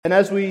And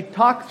as we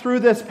talk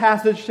through this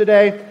passage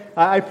today,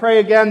 I pray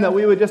again that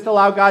we would just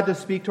allow God to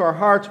speak to our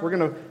hearts. We're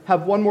going to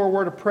have one more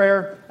word of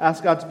prayer,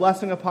 ask God's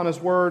blessing upon His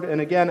Word.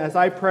 And again, as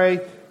I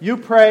pray, you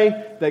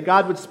pray that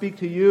God would speak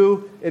to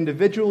you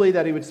individually,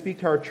 that He would speak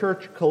to our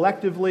church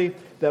collectively,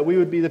 that we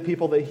would be the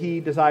people that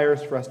He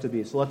desires for us to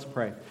be. So let's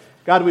pray.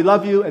 God, we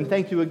love you and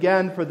thank you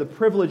again for the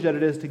privilege that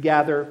it is to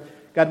gather.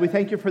 God, we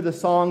thank you for the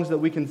songs that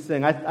we can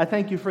sing. I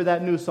thank you for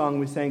that new song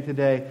we sang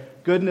today,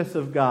 Goodness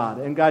of God.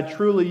 And God,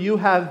 truly you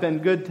have been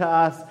good to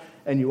us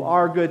and you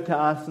are good to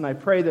us. And I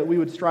pray that we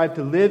would strive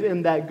to live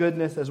in that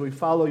goodness as we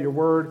follow your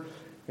word.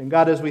 And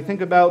God, as we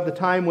think about the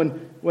time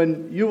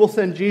when you will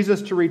send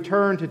Jesus to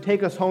return to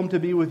take us home to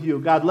be with you,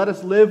 God, let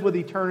us live with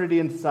eternity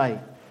in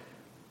sight.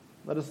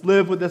 Let us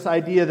live with this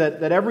idea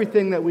that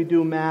everything that we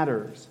do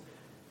matters.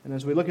 And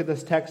as we look at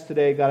this text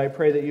today, God, I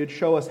pray that you'd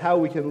show us how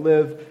we can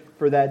live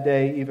for that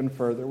day even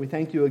further. We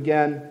thank you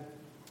again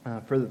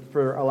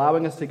for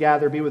allowing us to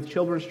gather, be with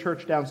Children's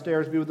Church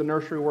downstairs, be with the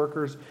nursery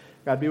workers.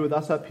 God, be with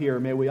us up here.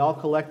 May we all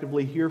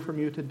collectively hear from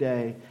you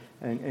today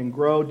and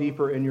grow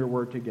deeper in your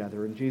word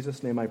together. In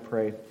Jesus' name I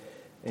pray,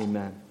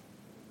 amen.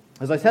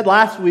 As I said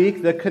last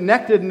week, the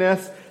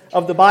connectedness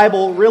of the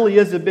Bible really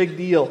is a big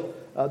deal.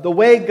 The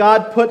way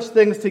God puts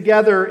things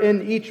together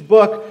in each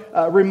book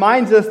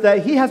reminds us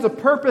that He has a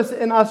purpose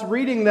in us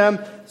reading them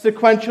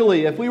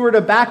sequentially. If we were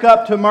to back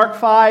up to Mark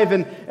 5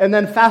 and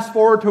then fast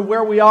forward to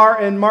where we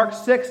are in Mark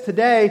 6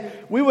 today,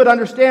 we would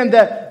understand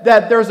that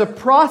there's a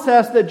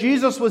process that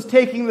Jesus was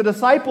taking the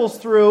disciples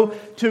through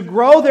to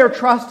grow their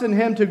trust in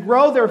Him, to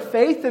grow their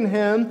faith in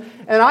Him.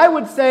 And I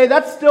would say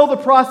that's still the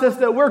process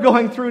that we're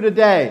going through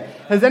today.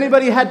 Has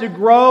anybody had to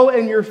grow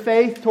in your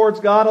faith towards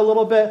God a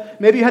little bit?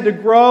 Maybe you had to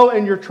grow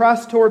in your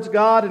trust towards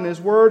God and His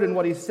Word and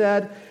what He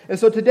said. And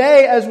so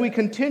today, as we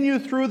continue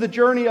through the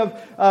journey of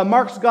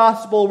Mark's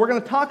Gospel, we're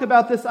going to talk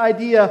about this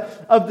idea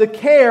of the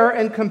care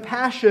and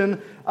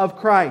compassion of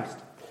Christ.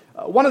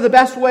 One of the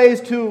best ways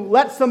to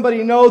let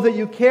somebody know that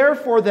you care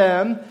for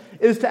them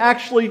is to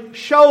actually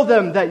show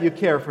them that you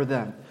care for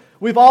them.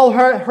 We've all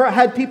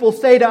had people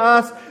say to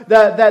us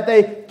that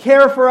they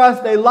care for us,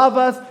 they love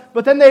us,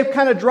 but then they've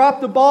kind of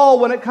dropped the ball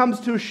when it comes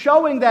to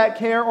showing that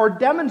care or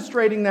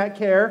demonstrating that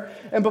care.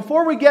 And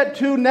before we get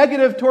too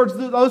negative towards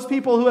those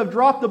people who have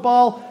dropped the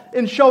ball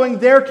in showing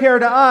their care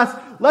to us,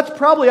 let's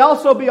probably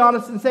also be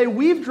honest and say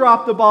we've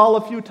dropped the ball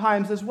a few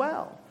times as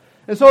well.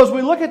 And so as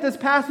we look at this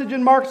passage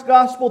in Mark's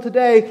Gospel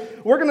today,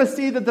 we're going to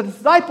see that the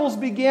disciples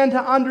began to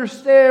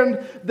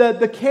understand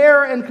the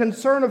care and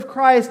concern of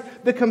Christ,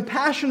 the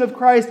compassion of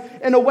Christ,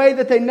 in a way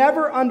that they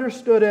never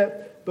understood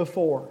it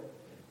before.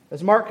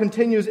 As Mark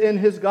continues in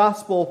his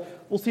Gospel,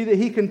 we'll see that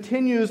he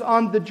continues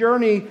on the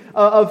journey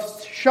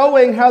of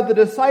showing how the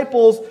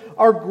disciples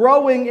are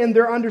growing in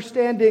their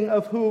understanding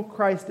of who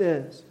Christ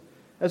is.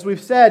 As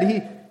we've said,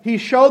 He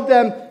showed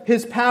them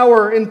His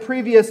power in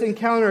previous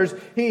encounters.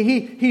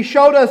 He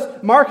showed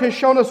us, Mark has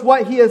shown us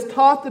what He has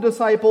taught the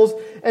disciples.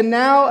 And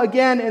now,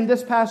 again, in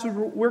this passage,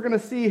 we're going to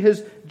see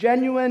His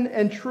genuine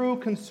and true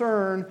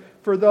concern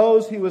for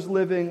those He was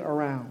living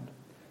around.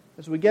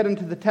 As we get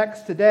into the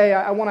text today,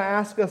 I want to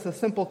ask us a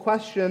simple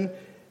question.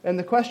 And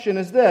the question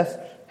is this: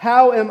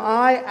 how am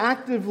I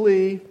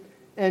actively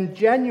and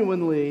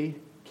genuinely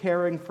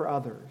caring for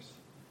others?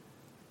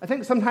 I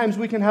think sometimes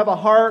we can have a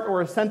heart or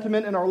a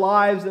sentiment in our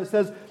lives that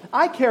says,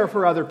 I care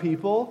for other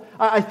people.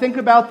 I think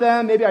about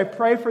them. Maybe I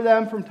pray for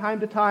them from time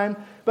to time.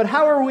 But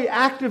how are we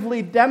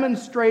actively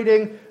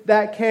demonstrating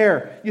that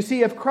care? You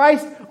see, if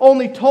Christ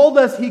only told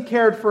us He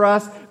cared for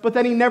us, but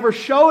then He never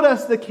showed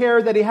us the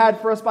care that He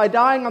had for us by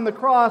dying on the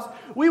cross,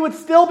 we would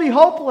still be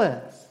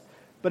hopeless.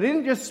 But He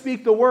didn't just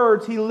speak the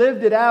words. He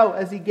lived it out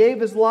as He gave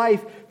His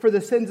life for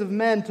the sins of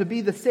men to be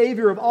the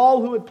Savior of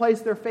all who would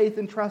place their faith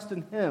and trust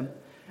in Him.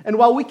 And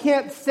while we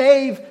can't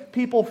save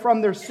people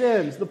from their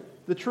sins,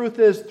 the truth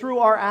is, through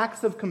our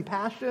acts of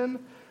compassion,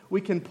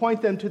 we can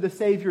point them to the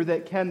Savior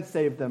that can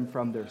save them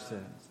from their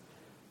sins.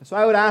 And so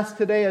I would ask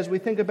today, as we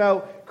think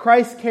about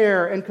Christ's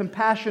care and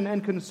compassion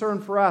and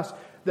concern for us,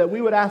 that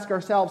we would ask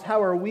ourselves,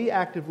 how are we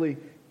actively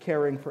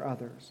caring for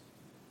others?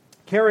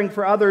 Caring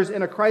for others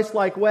in a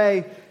Christ-like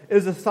way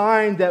is a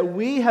sign that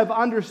we have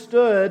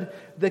understood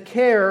the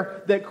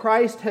care that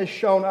Christ has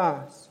shown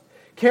us.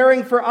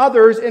 Caring for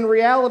others in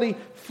reality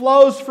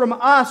flows from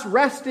us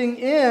resting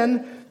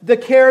in the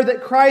care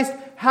that Christ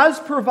has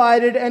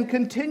provided and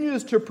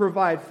continues to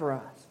provide for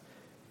us.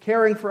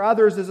 Caring for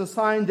others is a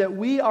sign that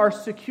we are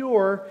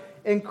secure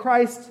in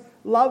Christ's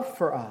love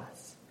for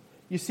us.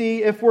 You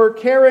see, if we're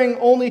caring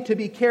only to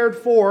be cared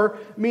for,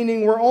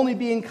 meaning we're only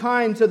being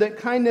kind so that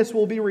kindness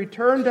will be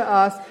returned to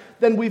us,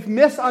 then we've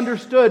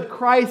misunderstood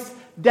Christ's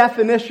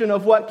definition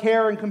of what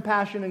care and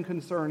compassion and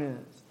concern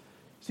is.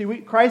 See,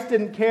 Christ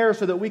didn't care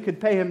so that we could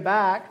pay Him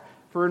back,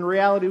 for in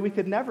reality we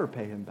could never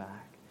pay Him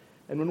back.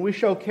 And when we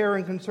show care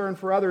and concern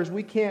for others,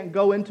 we can't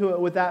go into it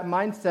with that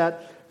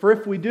mindset, for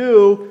if we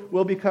do,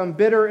 we'll become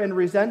bitter and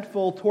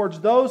resentful towards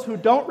those who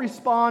don't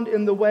respond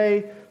in the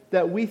way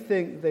that we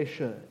think they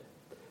should.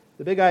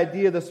 The big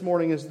idea this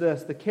morning is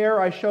this: the care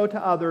I show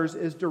to others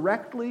is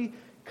directly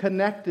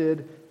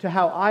connected to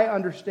how I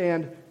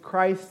understand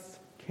Christ's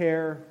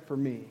care for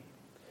me.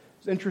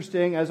 It's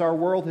interesting, as our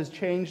world has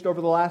changed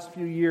over the last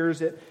few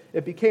years,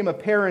 it became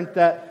apparent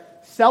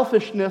that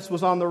selfishness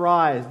was on the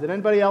rise. Did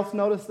anybody else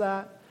notice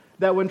that?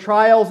 That when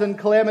trials and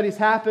calamities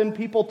happened,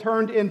 people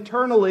turned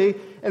internally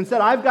and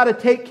said, I've got to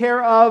take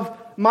care of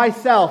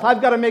myself.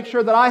 I've got to make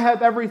sure that I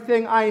have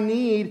everything I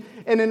need.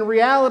 And in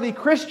reality,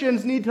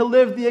 Christians need to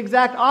live the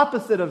exact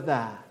opposite of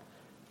that.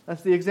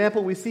 That's the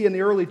example we see in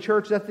the early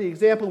church. That's the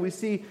example we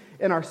see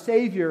in our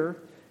Savior.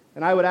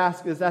 And I would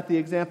ask, is that the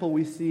example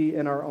we see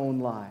in our own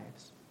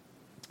lives?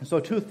 So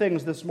 2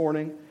 things this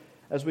morning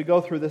as we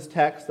go through this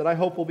text that I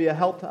hope will be a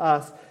help to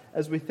us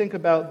as we think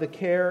about the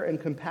care and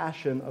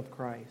compassion of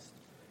Christ.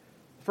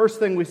 First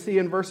thing we see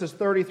in verses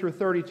 30 through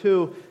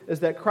 32 is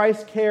that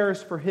Christ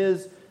cares for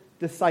His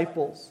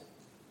disciples.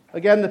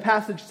 Again, the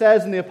passage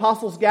says, and the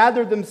apostles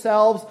gathered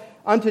themselves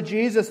unto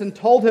Jesus and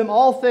told Him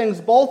all things,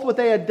 both what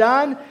they had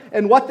done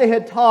and what they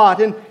had taught.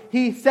 And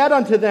He said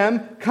unto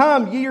them,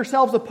 Come ye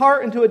yourselves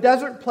apart into a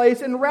desert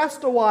place and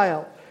rest a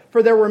while.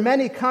 For there were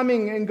many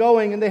coming and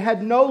going, and they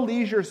had no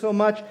leisure so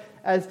much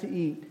as to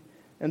eat.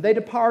 And they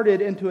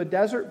departed into a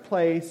desert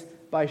place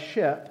by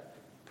ship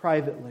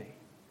privately.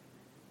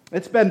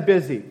 It's been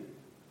busy.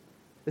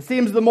 It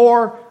seems the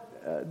more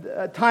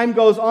time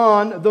goes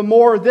on, the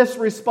more this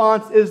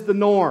response is the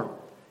norm.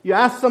 You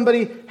ask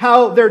somebody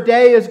how their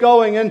day is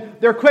going, and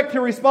they're quick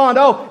to respond,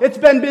 oh, it's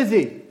been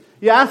busy.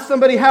 You ask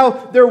somebody how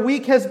their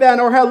week has been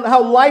or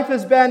how life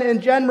has been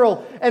in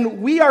general,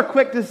 and we are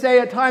quick to say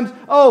at times,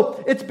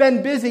 oh, it's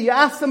been busy. You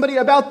ask somebody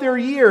about their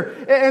year,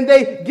 and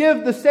they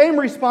give the same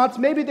response.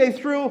 Maybe they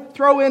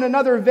throw in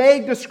another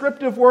vague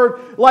descriptive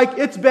word like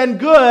it's been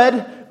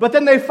good, but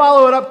then they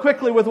follow it up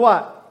quickly with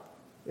what?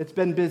 It's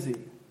been busy.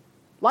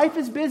 Life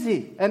is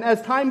busy, and as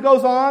time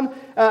goes on,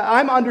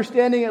 I'm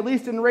understanding, at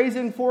least in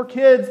raising 4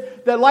 kids,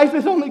 that life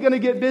is only going to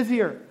get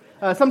busier.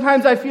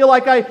 Sometimes I feel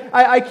like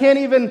I can't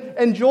even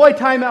enjoy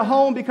time at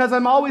home because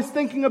I'm always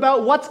thinking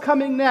about what's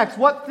coming next,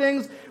 what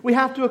things we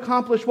have to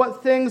accomplish,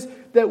 what things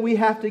that we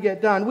have to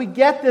get done. We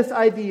get this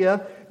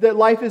idea that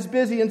life is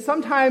busy, and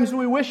sometimes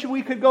we wish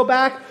we could go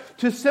back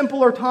to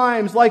simpler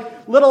times,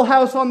 like Little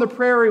House on the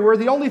Prairie, where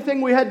the only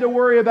thing we had to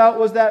worry about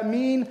was that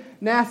mean,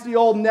 nasty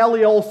old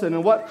Nellie Olson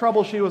and what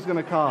trouble she was going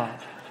to cause.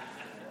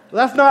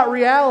 Well, that's not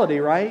reality,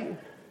 right?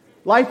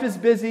 Life is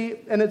busy,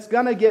 and it's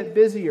going to get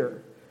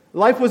busier.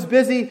 Life was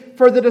busy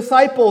for the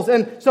disciples,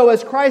 and so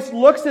as Christ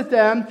looks at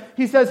them,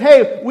 He says,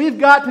 hey, we've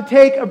got to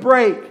take a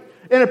break.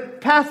 In a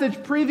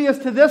passage previous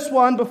to this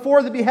one,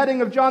 before the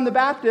beheading of John the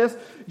Baptist,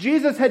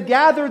 Jesus had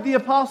gathered the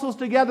apostles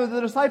together,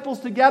 the disciples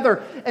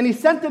together, and He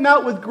sent them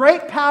out with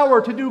great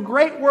power to do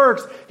great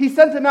works. He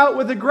sent them out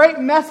with a great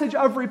message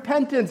of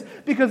repentance,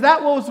 because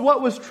that was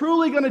what was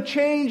truly going to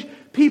change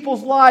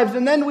people's lives.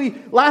 And then we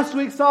last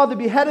week saw the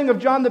beheading of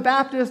John the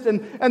Baptist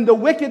and the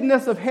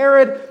wickedness of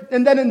Herod.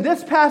 And then in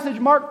this passage,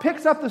 Mark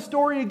picks up the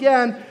story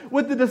again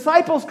with the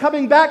disciples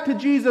coming back to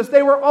Jesus.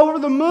 They were over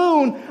the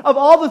moon of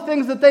all the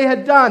things that they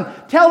had done,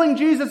 telling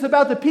Jesus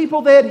about the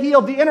people they had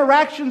healed, the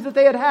interactions that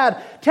they had had,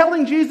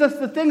 telling Jesus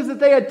the things that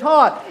they had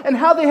taught, and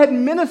how they had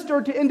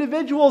ministered to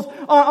individuals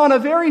on a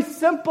very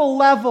simple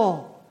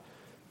level.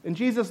 And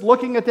Jesus,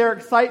 looking at their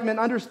excitement,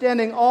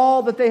 understanding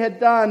all that they had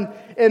done,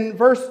 in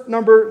verse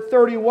number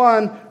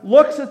 31,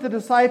 looks at the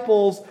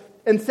disciples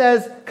and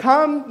says,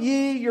 Come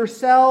ye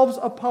yourselves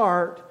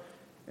apart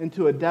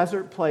into a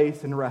desert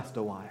place and rest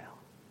a while.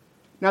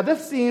 Now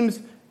this seems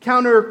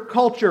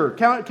counterculture,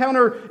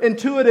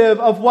 counterintuitive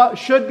of what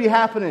should be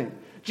happening.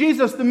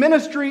 Jesus, the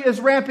ministry is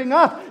ramping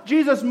up.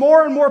 Jesus,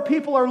 more and more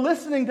people are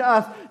listening to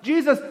us.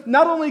 Jesus,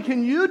 not only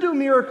can you do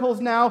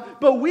miracles now,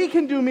 but we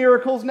can do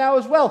miracles now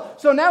as well.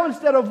 So now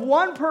instead of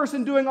one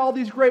person doing all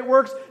these great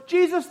works,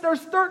 Jesus,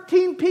 there's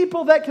 13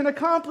 people that can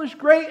accomplish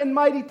great and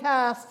mighty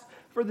tasks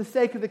for the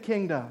sake of the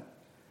kingdom.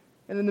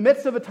 And in the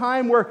midst of a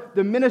time where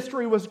the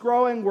ministry was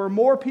growing, where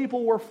more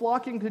people were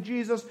flocking to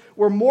Jesus,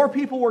 where more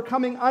people were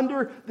coming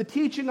under the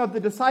teaching of the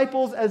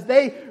disciples as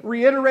they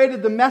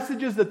reiterated the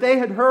messages that they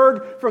had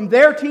heard from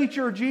their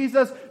teacher,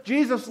 Jesus,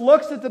 Jesus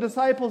looks at the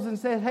disciples and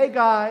says, hey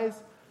guys,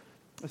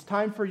 it's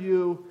time for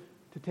you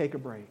to take a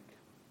break.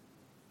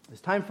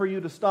 It's time for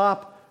you to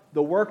stop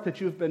the work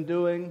that you've been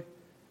doing,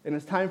 and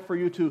it's time for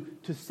you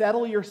to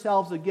settle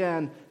yourselves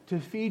again,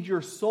 to feed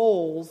your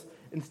souls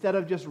instead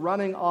of just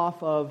running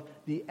off of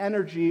the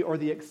energy or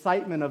the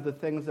excitement of the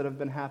things that have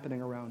been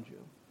happening around you.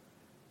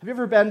 Have you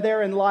ever been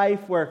there in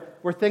life where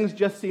things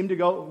just seem to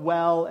go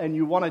well and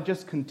you want to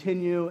just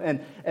continue,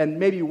 and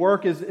maybe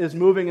work is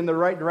moving in the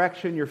right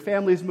direction, your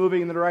family's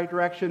moving in the right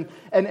direction,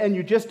 and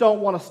you just don't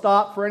want to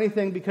stop for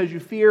anything because you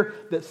fear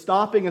that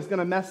stopping is going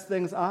to mess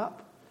things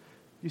up?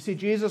 You see,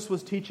 Jesus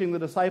was teaching the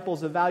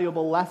disciples a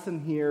valuable lesson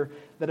here,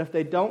 that if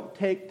they don't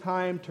take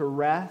time to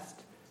rest,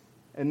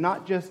 and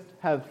not just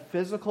have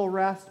physical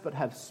rest, but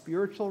have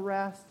spiritual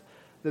rest,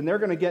 then they're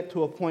going to get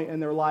to a point in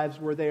their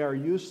lives where they are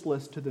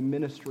useless to the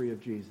ministry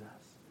of Jesus.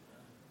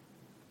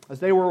 As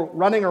they were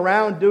running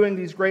around doing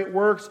these great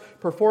works,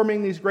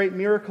 performing these great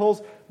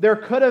miracles, there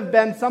could have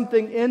been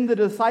something in the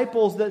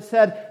disciples that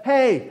said,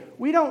 hey,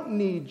 we don't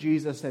need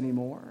Jesus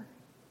anymore.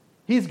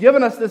 He's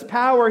given us this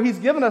power. He's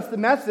given us the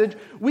message.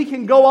 We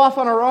can go off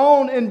on our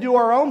own and do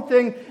our own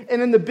thing.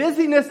 And in the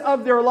busyness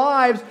of their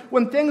lives,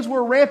 when things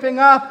were ramping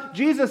up,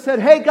 Jesus said,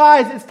 hey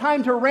guys, it's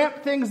time to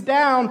ramp things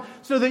down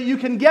so that you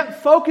can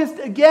get focused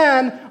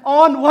again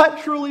on what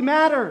truly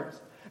matters.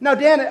 Now,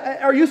 Dan,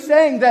 are you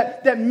saying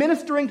that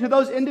ministering to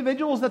those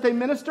individuals that they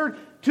ministered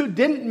to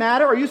didn't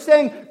matter? Are you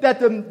saying that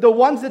the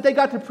ones that they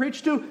got to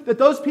preach to, that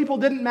those people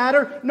didn't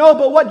matter? No,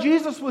 but what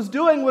Jesus was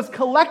doing was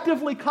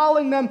collectively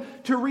calling them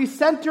to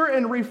recenter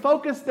and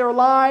refocus their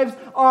lives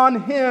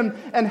on Him.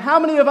 And how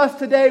many of us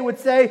today would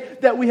say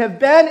that we have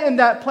been in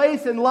that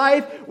place in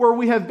life where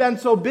we have been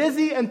so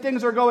busy and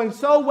things are going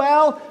so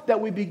well that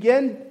we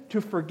begin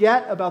to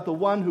forget about the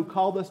one who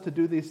called us to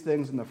do these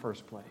things in the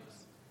first place?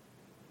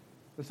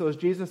 And so as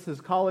Jesus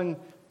is calling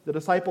the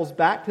disciples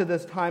back to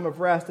this time of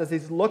rest, as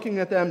He's looking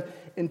at them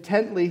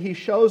intently, He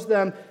shows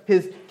them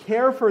His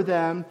care for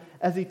them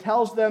as He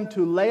tells them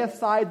to lay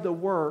aside the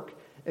work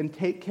and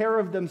take care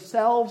of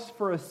themselves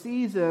for a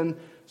season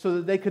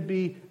so that they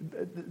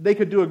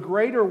could do a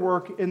greater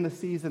work in the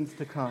seasons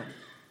to come.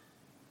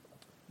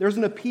 There's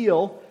an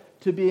appeal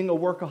to being a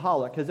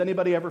workaholic. Has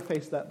anybody ever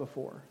faced that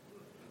before?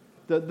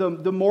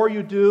 The more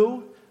you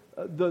do,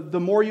 the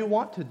more you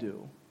want to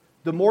do.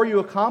 The more you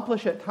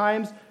accomplish at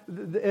times,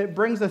 it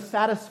brings a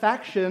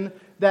satisfaction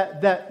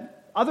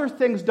that other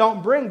things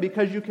don't bring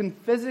because you can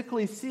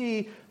physically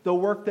see the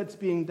work that's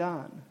being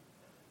done.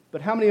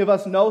 But how many of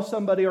us know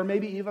somebody, or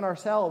maybe even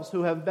ourselves,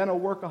 who have been a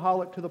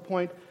workaholic to the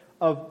point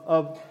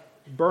of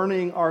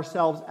burning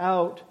ourselves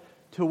out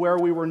to where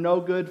we were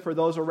no good for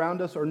those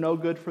around us or no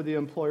good for the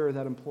employer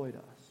that employed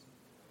us?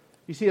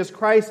 You see, as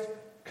Christ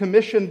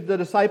commissioned the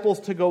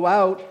disciples to go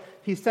out,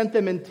 He sent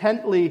them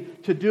intently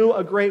to do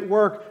a great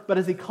work. But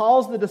as He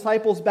calls the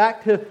disciples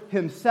back to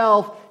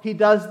Himself, He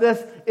does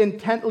this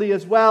intently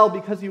as well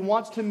because He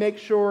wants to make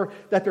sure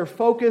that they're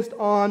focused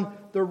on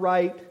the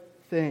right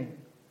thing.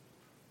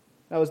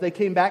 Now, as they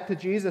came back to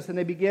Jesus and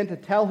they began to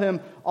tell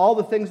Him all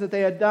the things that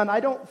they had done,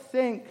 I don't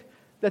think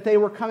that they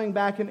were coming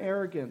back in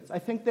arrogance. I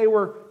think they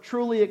were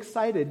truly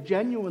excited,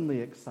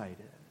 genuinely excited.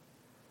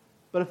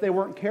 But if they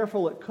weren't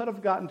careful, it could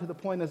have gotten to the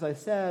point, as I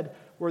said,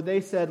 where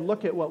they said,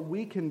 look at what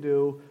we can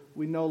do.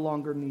 We no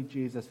longer need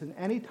Jesus. And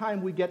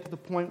anytime we get to the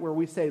point where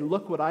we say,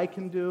 look what I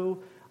can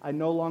do, I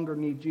no longer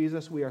need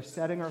Jesus, we are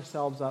setting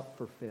ourselves up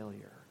for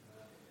failure.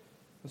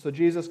 And so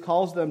Jesus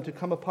calls them to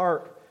come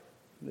apart.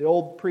 The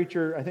old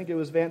preacher, I think it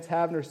was Vance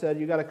Havner, said,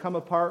 you got to come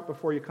apart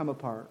before you come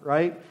apart,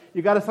 right?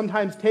 You got to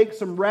sometimes take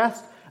some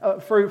rest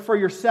for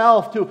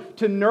yourself,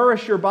 to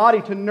nourish your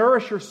body, to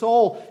nourish your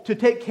soul, to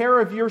take care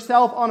of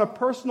yourself on a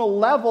personal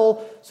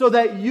level so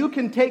that you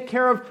can take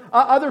care of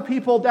other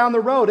people down the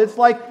road. It's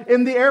like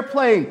in the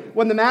airplane,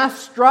 when the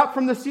masks drop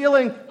from the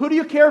ceiling, who do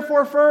you care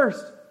for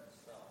first?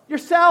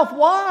 Yourself.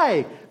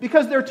 Why?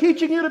 Because they're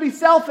teaching you to be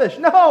selfish.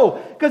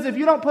 No, because if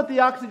you don't put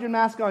the oxygen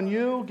mask on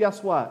you,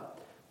 guess what?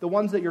 The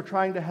ones that you're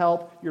trying to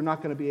help, you're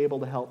not going to be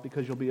able to help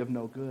because you'll be of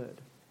no good.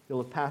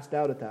 You'll have passed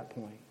out at that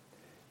point.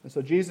 And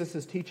so Jesus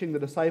is teaching the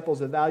disciples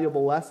a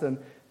valuable lesson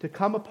to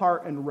come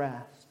apart and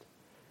rest.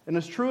 And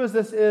as true as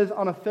this is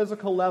on a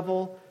physical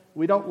level,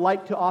 we don't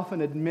like to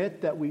often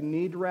admit that we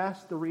need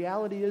rest. The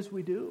reality is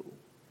we do.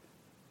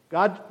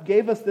 God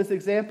gave us this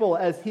example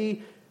as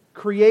He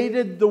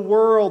created the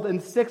world in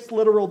 6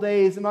 literal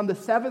days, and on the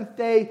 7th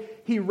day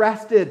He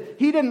rested.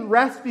 He didn't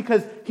rest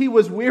because He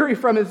was weary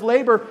from His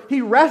labor. He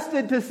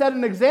rested to set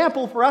an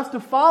example for us to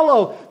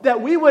follow,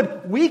 that we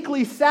would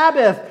weekly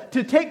Sabbath,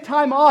 to take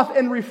time off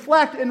and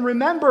reflect and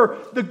remember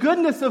the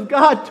goodness of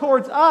God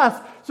towards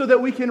us so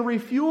that we can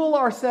refuel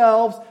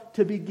ourselves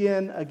to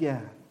begin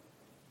again.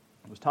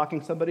 I was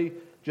talking to somebody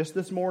just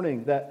this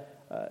morning that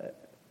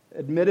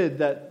admitted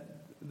that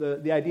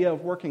the idea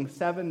of working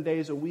 7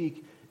 days a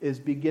week is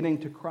beginning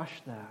to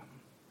crush them.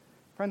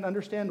 Friend,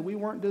 understand, we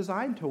weren't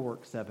designed to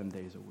work 7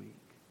 days a week.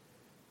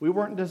 We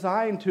weren't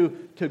designed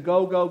to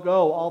go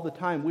all the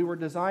time. We were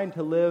designed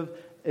to live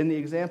in the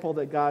example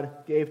that God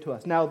gave to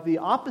us. Now, the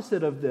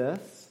opposite of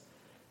this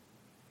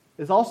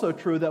is also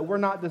true, that we're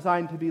not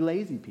designed to be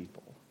lazy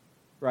people,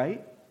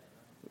 right?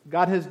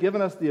 God has given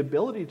us the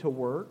ability to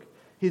work.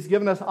 He's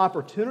given us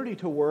opportunity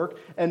to work,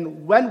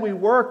 and when we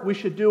work, we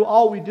should do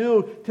all we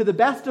do to the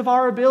best of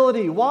our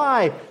ability.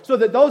 Why? So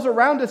that those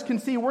around us can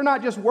see we're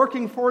not just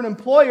working for an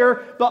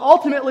employer, but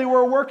ultimately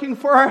we're working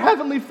for our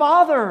Heavenly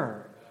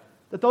Father.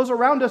 That those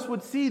around us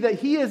would see that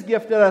He has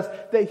gifted us,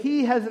 that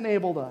He has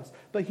enabled us.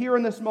 But here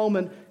in this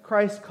moment,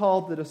 Christ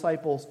called the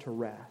disciples to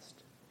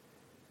rest.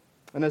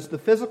 And as the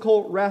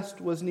physical rest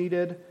was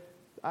needed,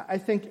 I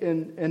think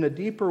in a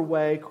deeper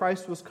way,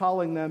 Christ was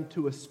calling them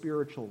to a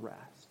spiritual rest.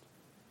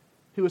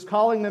 He was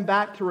calling them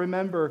back to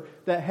remember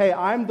that, hey,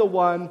 I'm the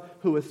one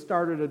who has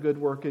started a good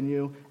work in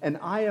you, and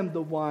I am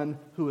the one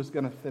who is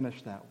going to finish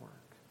that work.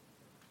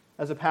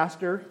 As a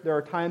pastor, there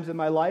are times in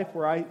my life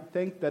where I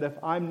think that if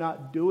I'm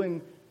not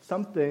doing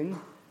something,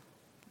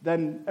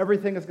 then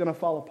everything is going to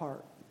fall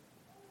apart.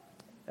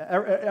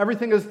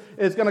 Everything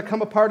is going to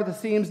come apart at the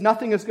seams.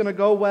 Nothing is going to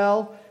go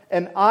well.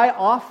 And I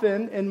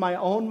often, in my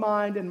own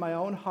mind, in my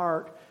own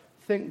heart,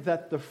 think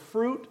that the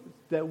fruit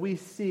that we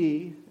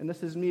see, and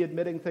this is me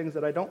admitting things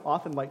that I don't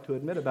often like to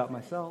admit about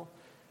myself,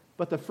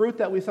 but the fruit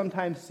that we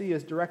sometimes see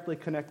is directly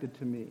connected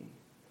to me.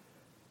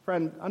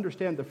 Friend,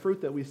 understand the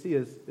fruit that we see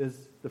is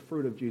the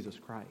fruit of Jesus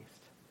Christ.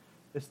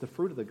 It's the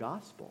fruit of the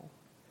gospel.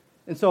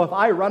 And so if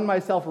I run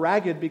myself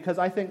ragged because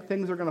I think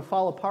things are going to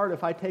fall apart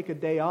if I take a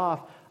day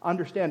off,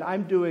 understand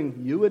I'm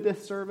doing you a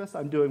disservice,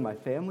 I'm doing my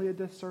family a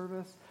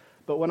disservice.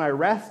 But when I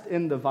rest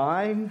in the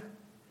vine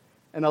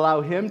and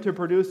allow Him to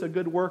produce a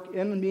good work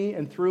in me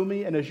and through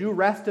me, and as you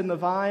rest in the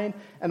vine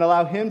and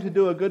allow Him to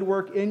do a good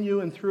work in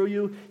you and through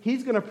you,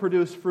 He's going to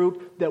produce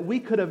fruit that we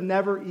could have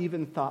never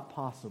even thought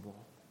possible.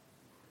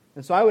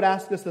 And so I would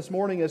ask us this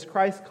morning, as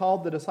Christ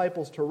called the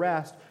disciples to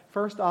rest,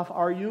 first off,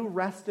 are you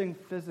resting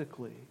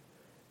physically?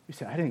 You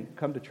say, I didn't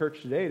come to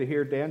church today to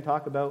hear Dan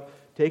talk about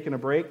taking a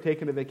break,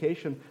 taking a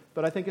vacation,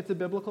 but I think it's a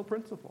biblical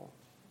principle.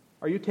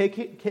 Are you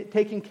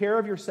taking care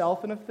of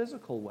yourself in a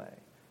physical way?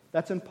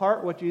 That's in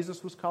part what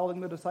Jesus was calling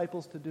the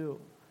disciples to do.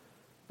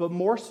 But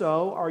more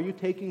so, are you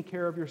taking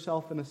care of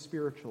yourself in a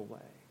spiritual way?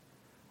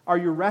 Are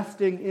you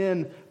resting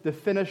in the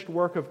finished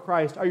work of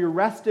Christ? Are you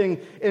resting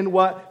in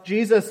what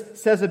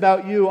Jesus says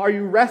about you? Are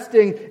you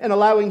resting and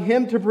allowing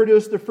Him to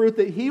produce the fruit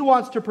that He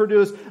wants to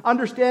produce,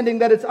 understanding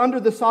that it's under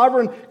the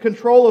sovereign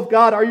control of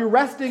God? Are you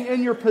resting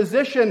in your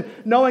position,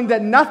 knowing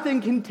that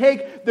nothing can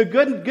take the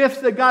good gifts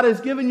that God has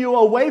given you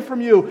away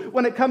from you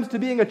when it comes to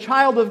being a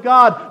child of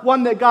God,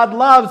 one that God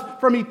loves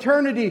from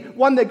eternity,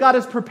 one that God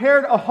has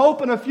prepared a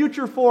hope and a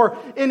future for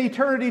in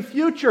eternity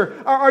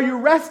future? Are you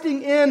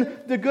resting in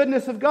the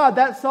goodness of God?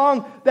 That song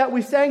that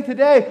we sang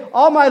today,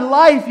 all my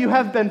life you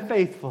have been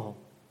faithful.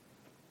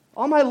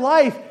 All my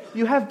life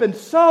you have been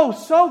so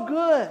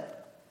good.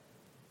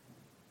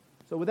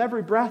 So with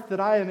every breath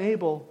that I am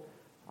able,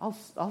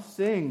 I'll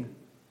sing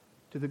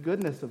to the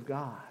goodness of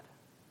God.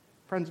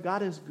 Friends,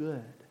 God is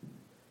good.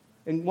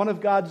 And one of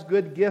God's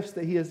good gifts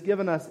that He has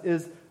given us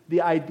is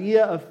the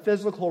idea of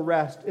physical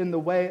rest in the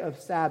way of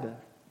Sabbath,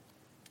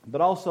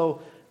 but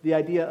also the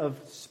idea of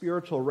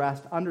spiritual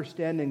rest,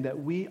 understanding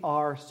that we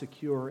are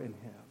secure in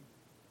Him.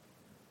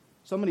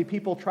 So many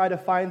people try to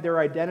find their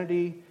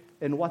identity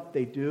in what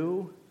they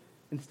do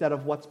instead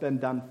of what's been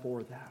done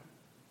for them.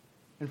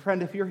 And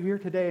friend, if you're here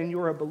today and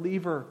you're a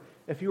believer,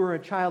 if you are a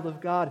child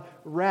of God,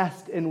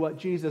 rest in what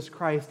Jesus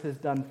Christ has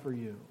done for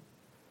you.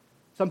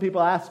 Some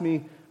people ask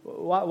me,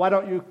 why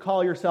don't you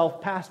call yourself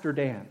Pastor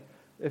Dan?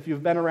 If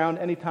you've been around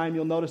any time,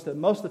 you'll notice that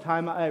most of the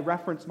time I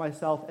reference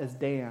myself as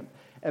Dan.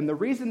 And the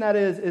reason that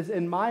is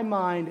in my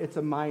mind, it's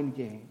a mind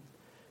game.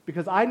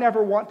 Because I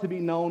never want to be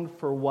known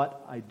for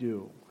what I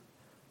do.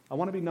 I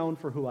want to be known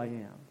for who I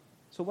am.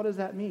 So what does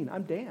that mean?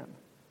 I'm Dan.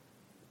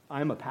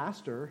 I'm a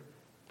pastor,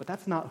 but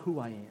that's not who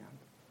I am.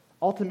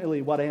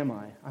 Ultimately, what am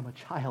I? I'm a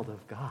child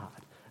of God,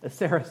 as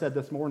Sarah said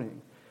this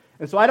morning.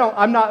 And so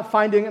I'm not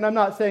finding, and I'm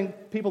not saying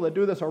people that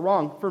do this are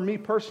wrong. For me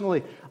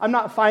personally, I'm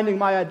not finding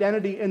my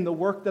identity in the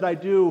work that I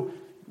do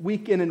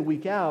week in and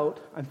week out.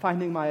 I'm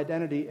finding my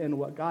identity in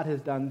what God has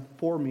done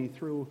for me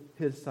through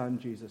His Son,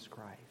 Jesus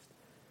Christ.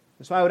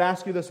 And so I would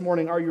ask you this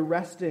morning, are you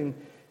resting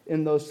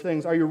in those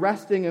things? Are you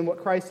resting in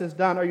what Christ has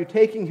done? Are you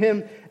taking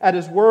Him at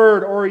His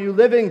word? Or are you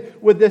living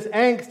with this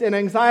angst and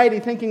anxiety,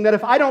 thinking that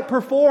if I don't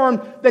perform,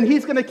 then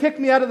He's going to kick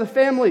me out of the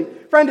family?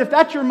 Friend, if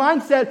that's your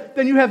mindset,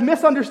 then you have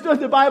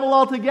misunderstood the Bible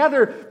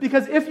altogether,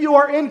 because if you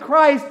are in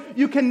Christ,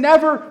 you can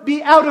never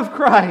be out of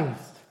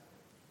Christ.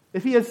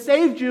 If He has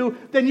saved you,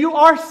 then you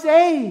are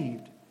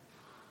saved.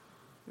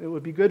 It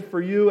would be good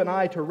for you and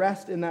I to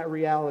rest in that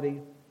reality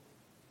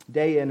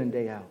day in and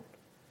day out.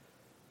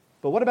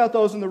 But what about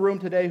those in the room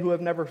today who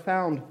have never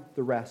found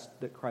the rest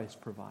that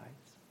Christ provides?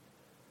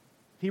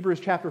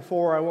 Hebrews chapter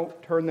 4, I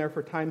won't turn there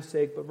for time's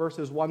sake, but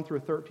verses 1 through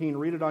 13,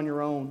 read it on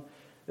your own,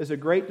 is a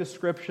great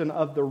description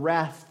of the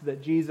rest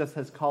that Jesus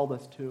has called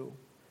us to.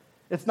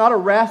 It's not a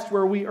rest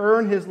where we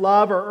earn His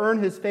love or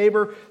earn His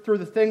favor through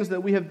the things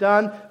that we have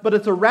done, but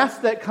it's a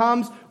rest that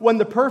comes when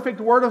the perfect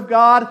Word of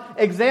God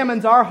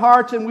examines our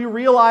hearts and we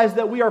realize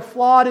that we are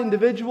flawed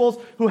individuals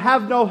who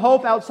have no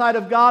hope outside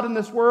of God in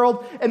this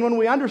world. And when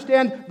we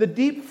understand the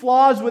deep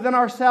flaws within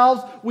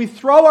ourselves, we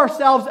throw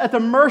ourselves at the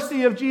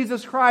mercy of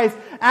Jesus Christ,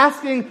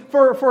 asking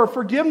for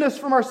forgiveness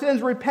from our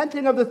sins,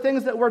 repenting of the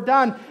things that were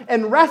done,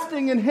 and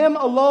resting in Him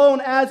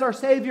alone as our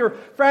Savior.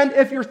 Friend,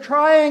 if you're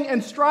trying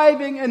and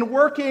striving and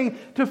working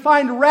to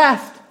find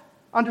rest,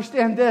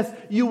 understand this,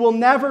 you will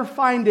never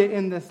find it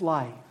in this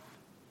life.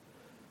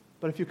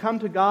 But if you come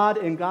to God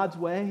in God's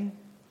way,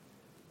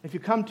 if you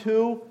come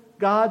to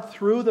God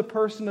through the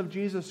person of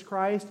Jesus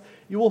Christ,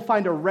 you will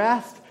find a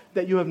rest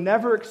that you have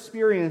never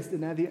experienced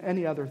in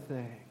any other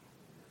thing.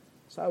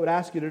 So I would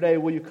ask you today,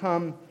 will you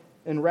come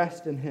and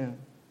rest in Him?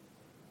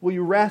 Will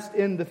you rest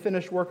in the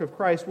finished work of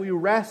Christ? Will you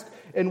rest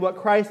in what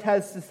Christ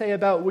has to say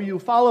about? Will you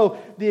follow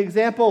the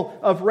example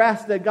of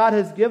rest that God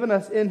has given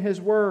us in His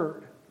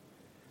Word?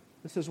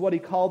 This is what He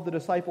called the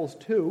disciples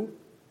to.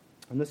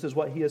 And this is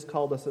what he has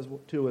called us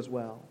to as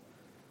well.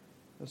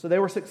 And so they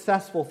were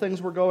successful.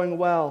 Things were going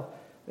well.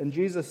 And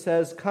Jesus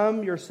says,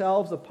 come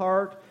yourselves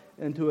apart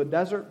into a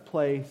desert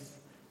place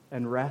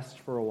and rest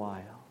for a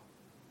while.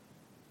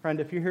 Friend,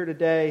 if you're here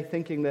today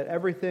thinking that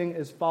everything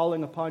is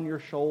falling upon your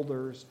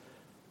shoulders,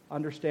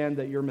 understand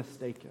that you're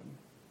mistaken.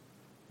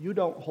 You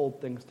don't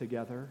hold things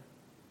together.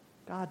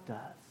 God does.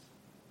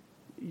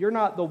 You're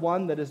not the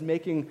one that is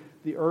making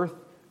the earth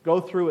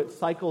go through its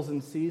cycles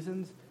and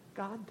seasons.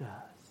 God does.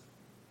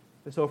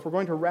 And so if we're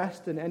going to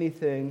rest in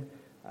anything,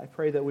 I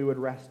pray that we would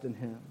rest in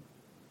him.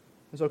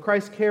 And so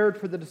Christ cared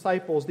for the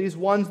disciples, these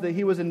ones that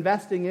he was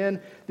investing in,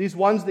 these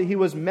ones that he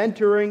was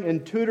mentoring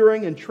and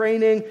tutoring and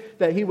training,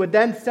 that he would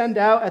then send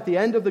out at the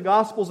end of the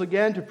Gospels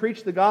again to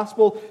preach the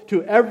gospel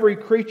to every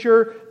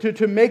creature,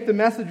 to make the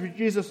message of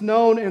Jesus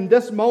known. In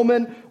this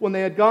moment, when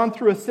they had gone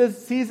through a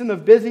season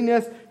of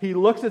busyness, he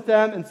looks at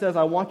them and says,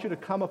 I want you to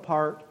come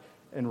apart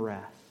and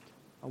rest.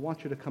 I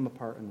want you to come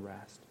apart and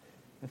rest.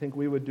 I think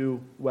we would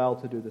do well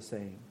to do the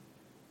same.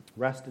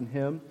 Rest in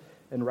him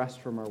and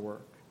rest from our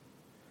work.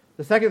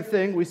 The second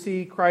thing we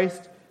see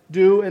Christ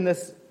do in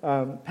this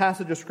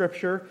passage of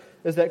Scripture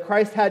is that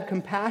Christ had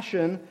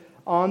compassion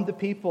on the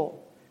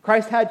people.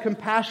 Christ had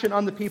compassion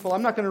on the people.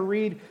 I'm not going to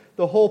read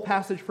the whole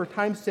passage for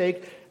time's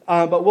sake,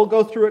 but we'll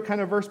go through it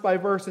kind of verse by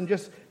verse and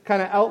just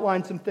kind of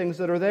outline some things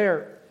that are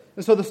there.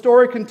 And so the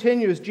story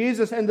continues.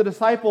 Jesus and the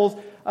disciples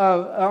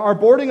are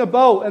boarding a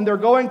boat, and they're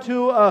going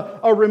to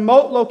a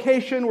remote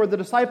location where the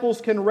disciples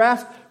can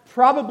rest,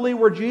 probably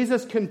where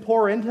Jesus can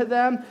pour into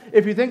them.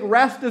 If you think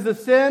rest is a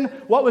sin,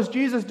 what was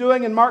Jesus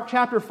doing in Mark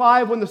chapter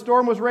 5 when the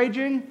storm was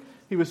raging?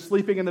 He was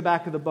sleeping in the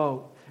back of the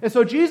boat. And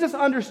so Jesus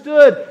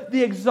understood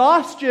the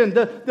exhaustion,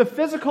 the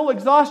physical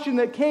exhaustion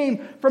that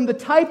came from the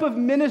type of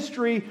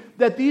ministry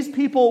that these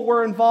people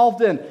were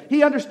involved in.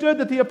 He understood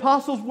that the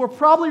apostles were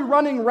probably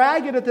running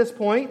ragged at this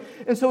point,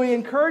 and so he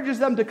encourages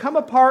them to come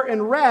apart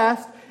and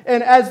rest.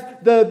 And as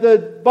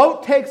the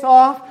boat takes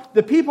off,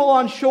 the people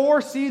on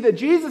shore see that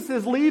Jesus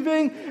is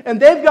leaving, and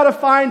they've got to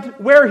find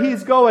where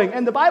he's going.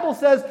 And the Bible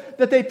says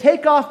that they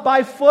take off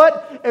by foot,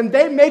 and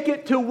they make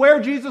it to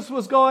where Jesus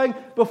was going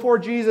before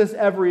Jesus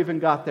ever even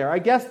got there. I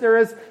guess there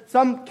is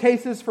some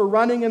cases for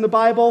running in the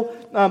Bible.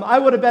 I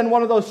would have been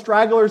one of those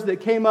stragglers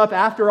that came up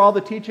after all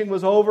the teaching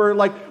was over,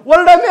 like, what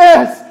did I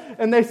miss?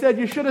 And they said,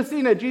 you should have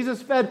seen it.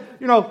 Jesus fed,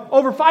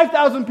 over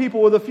 5,000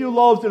 people with a few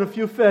loaves and a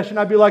few fish. And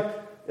I'd be like,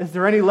 is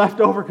there any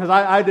left over? Because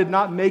I did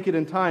not make it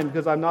in time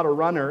because I'm not a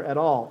runner at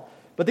all.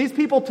 But these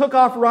people took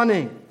off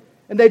running.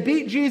 And they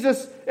beat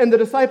Jesus and the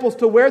disciples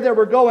to where they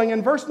were going.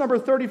 In verse number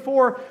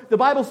 34, the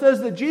Bible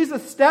says that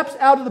Jesus steps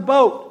out of the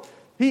boat.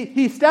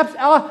 He steps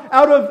out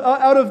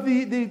of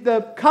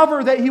the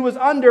cover that he was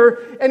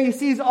under, and he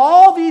sees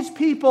all these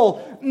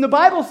people. And the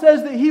Bible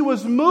says that he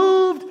was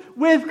moved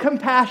with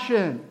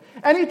compassion.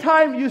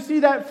 Anytime you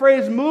see that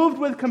phrase, moved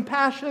with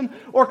compassion,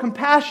 or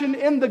compassion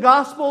in the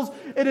Gospels,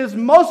 it is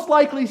most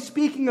likely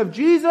speaking of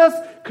Jesus'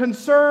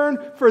 concern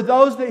for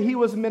those that he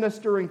was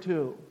ministering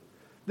to.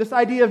 This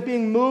idea of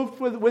being moved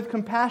with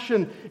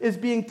compassion is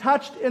being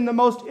touched in the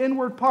most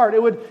inward part.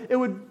 It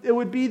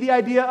would be the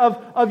idea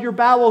of your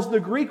bowels. The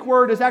Greek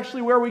word is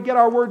actually where we get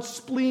our word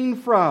spleen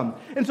from.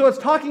 And so it's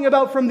talking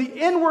about from the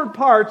inward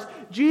parts,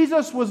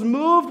 Jesus was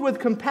moved with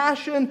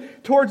compassion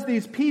towards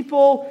these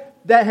people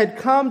that had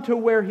come to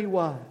where he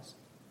was.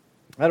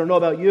 I don't know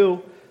about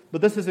you,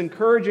 but this is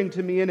encouraging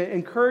to me, and it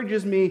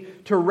encourages me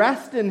to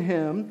rest in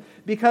him,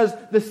 because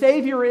the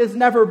Savior is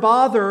never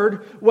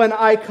bothered when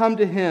I come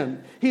to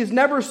him. He's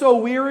never so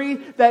weary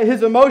that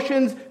his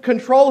emotions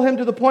control him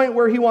to the point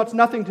where he wants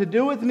nothing to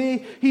do with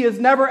me. He is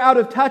never out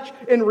of touch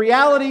in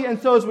reality.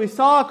 And so as we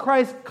saw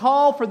Christ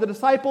call for the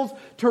disciples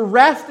to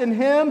rest in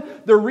him,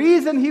 the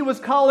reason he was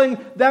calling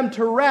them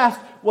to rest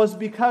was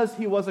because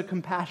he was a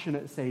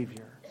compassionate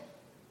Savior.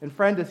 And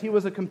friend, as he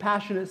was a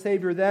compassionate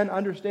Savior then,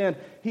 understand,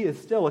 he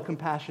is still a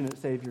compassionate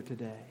Savior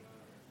today.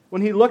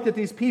 When he looked at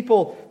these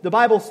people, the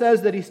Bible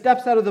says that he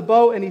steps out of the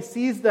boat and he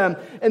sees them,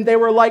 and they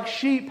were like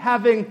sheep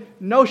having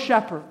no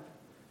shepherd.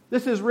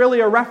 This is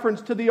really a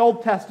reference to the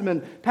Old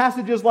Testament.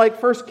 Passages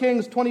like 1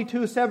 Kings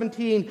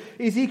 22:17,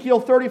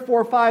 Ezekiel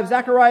 34:5,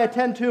 Zechariah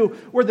 10:2,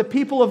 where the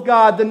people of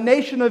God, the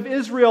nation of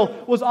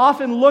Israel, was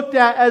often looked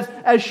at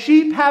as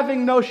sheep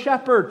having no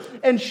shepherd.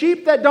 And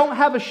sheep that don't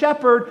have a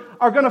shepherd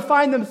are going to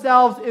find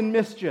themselves in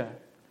mischief.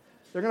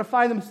 They're going to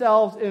find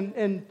themselves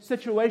in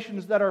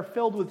situations that are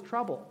filled with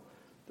trouble.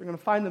 They're going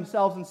to find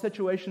themselves in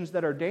situations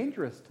that are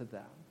dangerous to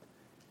them.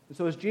 And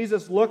so as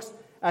Jesus looks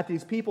at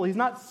these people, he's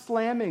not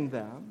slamming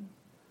them,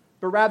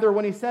 but rather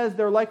when he says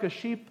they're like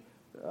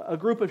a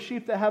group of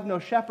sheep that have no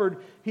shepherd,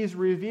 he's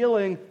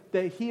revealing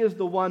that he is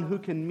the one who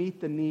can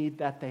meet the need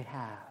that they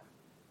have.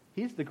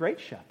 He's the great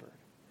shepherd.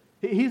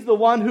 He's the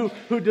one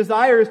who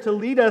desires to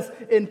lead us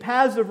in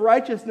paths of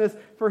righteousness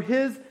for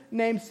his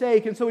name's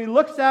sake. And so he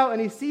looks out and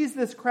he sees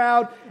this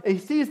crowd, and he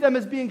sees them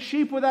as being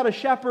sheep without a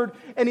shepherd,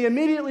 and he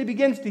immediately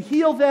begins to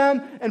heal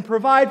them and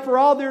provide for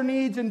all their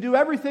needs and do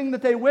everything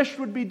that they wished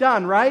would be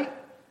done, right?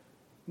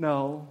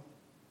 No.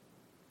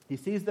 He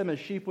sees them as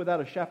sheep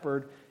without a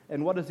shepherd,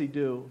 And what does he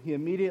do? He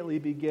immediately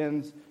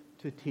begins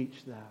to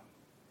teach them.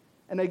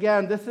 And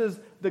again, this is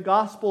the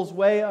gospel's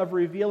way of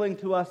revealing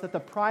to us that the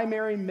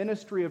primary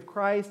ministry of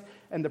Christ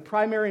and the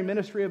primary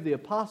ministry of the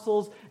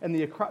apostles and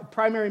the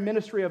primary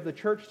ministry of the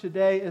church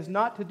today is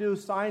not to do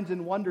signs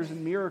and wonders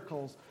and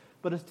miracles,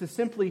 but is to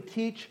simply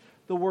teach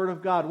the Word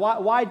of God.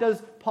 Why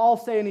does Paul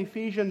say in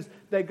Ephesians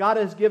that God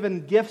has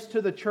given gifts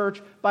to the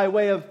church by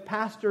way of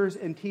pastors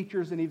and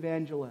teachers and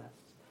evangelists?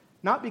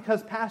 Not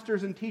because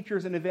pastors and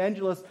teachers and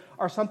evangelists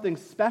are something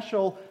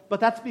special, but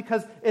that's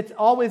because it's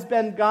always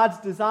been God's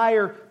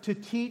desire to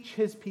teach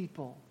His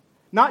people.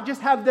 Not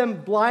just have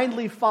them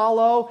blindly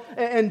follow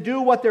and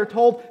do what they're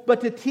told, but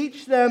to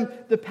teach them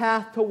the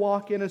path to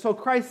walk in. And so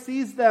Christ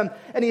sees them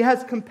and He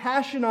has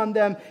compassion on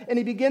them and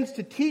He begins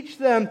to teach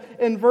them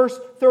in verse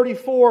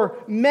 34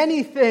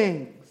 many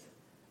things.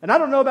 And I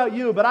don't know about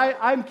you, but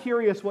I'm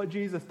curious what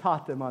Jesus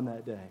taught them on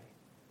that day.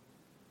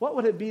 What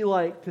would it be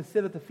like to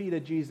sit at the feet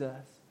of Jesus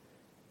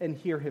and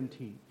hear Him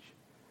teach?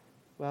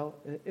 Well,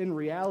 in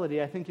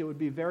reality, I think it would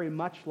be very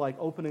much like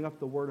opening up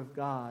the Word of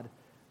God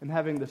and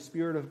having the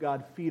Spirit of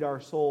God feed our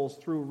souls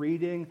through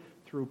reading,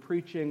 through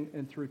preaching,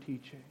 and through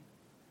teaching.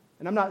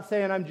 And I'm not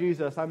saying I'm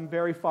Jesus. I'm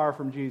very far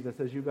from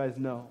Jesus, as you guys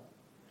know.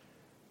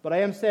 But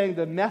I am saying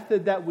the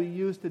method that we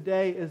use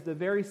today is the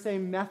very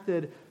same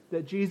method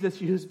that Jesus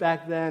used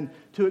back then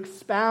to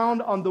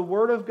expound on the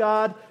Word of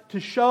God, to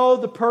show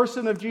the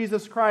person of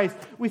Jesus Christ.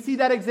 We see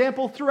that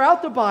example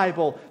throughout the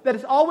Bible, that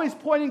it's always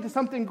pointing to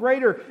something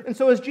greater. And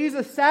so as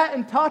Jesus sat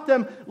and taught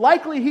them,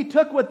 likely He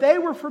took what they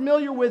were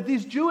familiar with,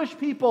 these Jewish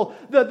people,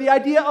 the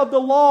idea of the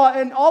law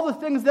and all the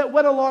things that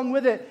went along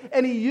with it,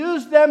 and He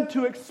used them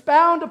to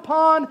expound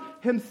upon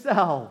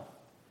Himself.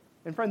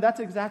 And friend, that's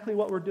exactly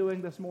what we're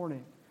doing this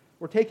morning.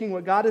 We're taking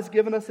what God has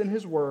given us in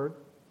His Word,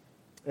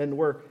 and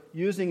we're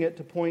using it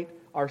to point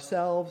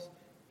ourselves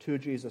to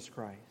Jesus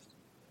Christ.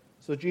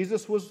 So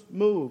Jesus was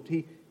moved.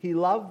 He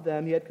loved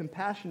them. He had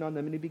compassion on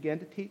them, and He began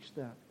to teach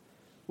them.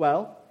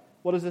 Well,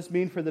 what does this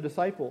mean for the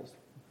disciples?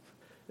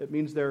 It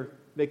means their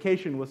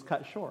vacation was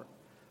cut short.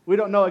 We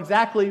don't know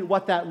exactly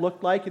what that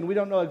looked like, and we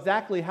don't know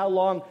exactly how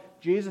long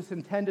Jesus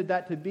intended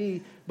that to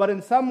be. But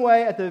in some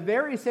way, at the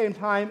very same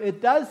time,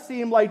 it does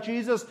seem like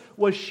Jesus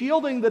was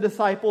shielding the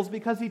disciples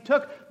because He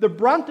took the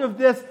brunt of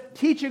this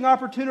teaching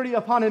opportunity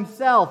upon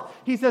Himself.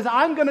 He says,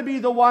 I'm going to be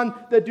the one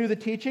that do the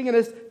teaching. And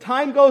as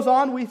time goes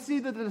on, we see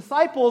that the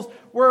disciples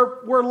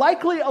were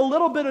likely a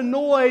little bit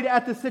annoyed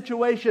at the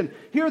situation.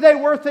 Here they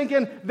were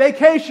thinking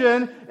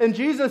vacation, and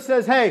Jesus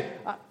says, hey,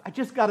 I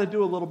just got to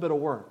do a little bit of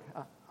work.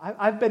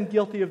 I've been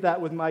guilty of that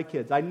with my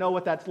kids. I know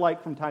what that's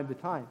like from time to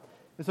time.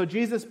 And so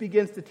Jesus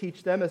begins to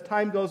teach them. As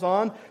time goes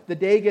on, the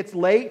day gets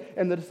late,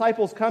 and the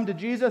disciples come to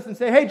Jesus and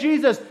say, hey,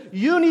 Jesus,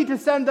 you need to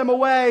send them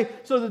away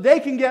so that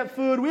they can get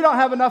food. We don't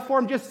have enough for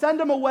them. Just send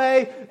them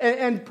away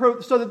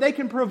so that they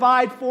can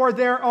provide for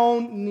their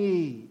own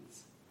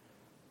needs.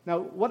 Now,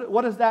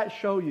 what does that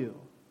show you?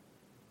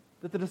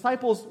 That the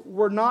disciples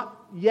were not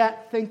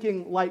yet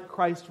thinking like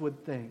Christ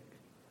would think.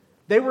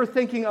 They were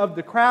thinking of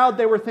the crowd.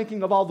 They were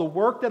thinking of all the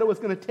work that it was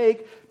going to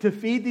take to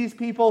feed these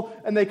people.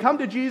 And they come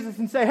to Jesus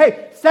and say,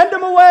 hey, send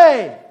them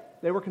away.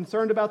 They were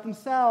concerned about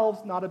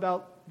themselves, not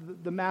about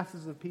the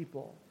masses of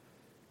people.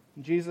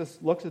 And Jesus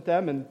looks at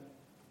them and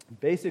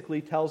basically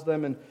tells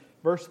them in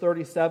verse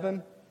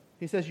 37,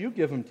 He says, you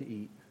give them to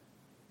eat.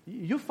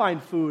 You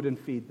find food and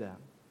feed them.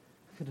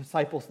 The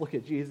disciples look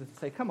at Jesus and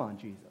say, come on,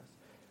 Jesus.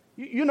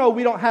 You know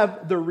we don't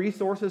have the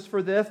resources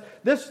for this.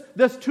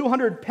 This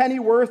 200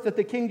 pennyworth that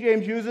the King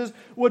James uses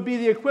would be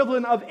the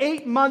equivalent of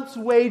 8 months'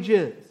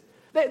 wages.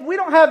 We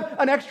don't have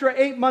an extra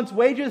 8 months'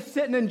 wages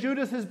sitting in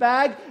Judas's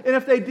bag, and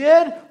if they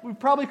did, we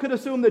probably could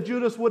assume that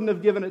Judas wouldn't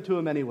have given it to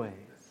him anyways.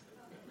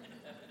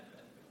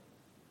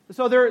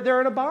 So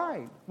they're in a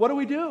bind. What do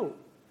we do?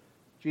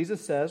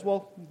 Jesus says,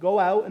 well, go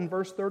out in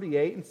verse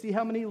 38 and see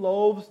how many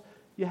loaves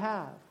you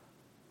have.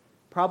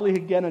 Probably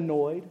again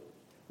annoyed,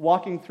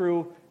 walking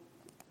through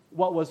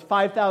what was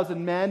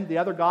 5,000 men. The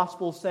other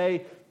Gospels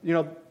say,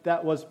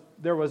 there was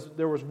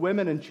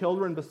women and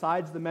children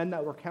besides the men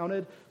that were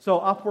counted. So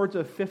upwards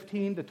of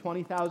 15 to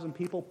 20,000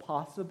 people,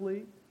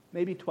 possibly,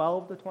 maybe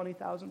 12 to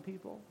 20,000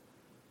 people.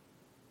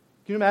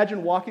 Can you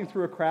imagine walking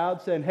through a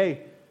crowd saying,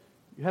 hey,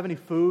 you have any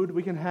food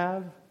we can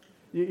have?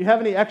 You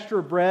have any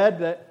extra bread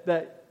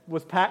that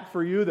was packed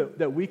for you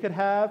that we could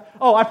have?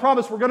 Oh, I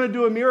promise we're going to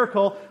do a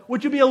miracle.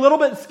 Would you be a little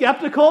bit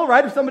skeptical,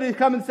 right? If somebody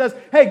comes and says,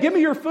 hey, give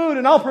me your food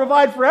and I'll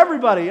provide for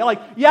everybody. You're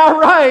like, yeah,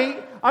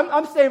 right.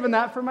 I'm saving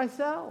that for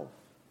myself.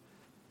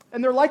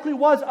 And there likely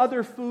was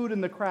other food in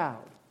the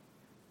crowd.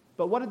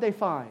 But what did they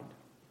find?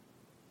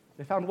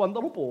 They found one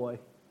little boy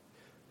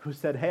who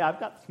said, hey, I've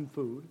got some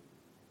food.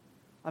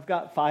 I've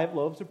got 5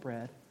 loaves of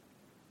bread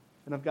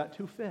and I've got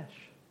 2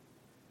 fish.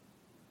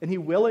 And he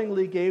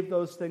willingly gave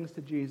those things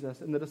to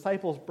Jesus. And the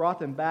disciples brought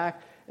them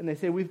back, and they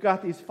say, we've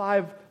got these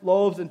 5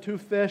 loaves and 2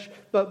 fish,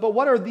 but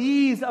what are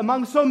these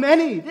among so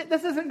many?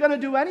 This isn't going to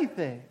do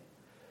anything.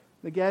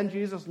 Again,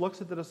 Jesus looks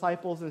at the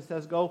disciples and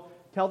says, go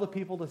tell the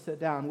people to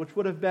sit down, which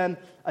would have been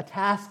a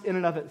task in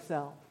and of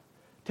itself.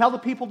 Tell the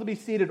people to be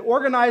seated.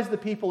 Organize the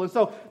people. And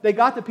so they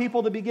got the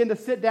people to begin to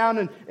sit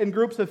down in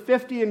groups of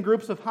 50 and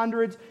groups of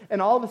hundreds.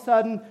 And all of a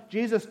sudden,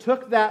 Jesus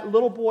took that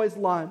little boy's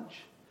lunch.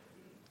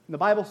 And the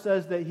Bible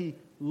says that he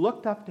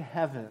looked up to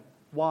heaven.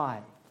 Why?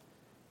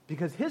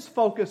 Because his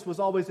focus was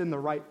always in the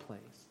right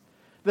place.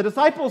 The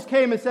disciples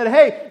came and said,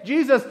 hey,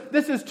 Jesus,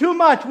 this is too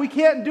much. We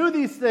can't do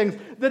these things.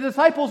 The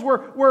disciples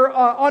were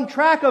on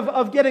track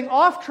of getting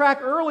off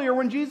track earlier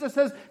when Jesus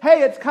says,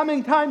 hey, it's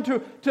coming time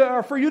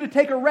for you to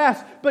take a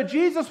rest. But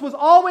Jesus was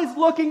always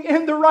looking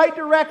in the right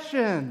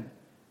direction.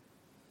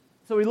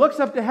 So he looks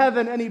up to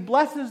heaven and he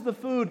blesses the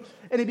food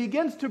and he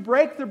begins to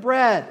break the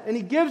bread and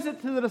he gives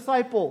it to the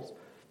disciples.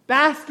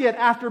 Basket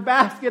after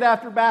basket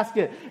after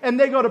basket. And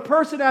they go to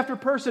person after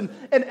person.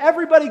 And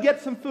everybody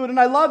gets some food. And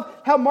I love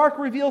how Mark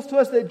reveals to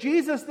us that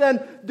Jesus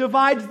then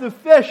divides the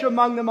fish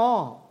among them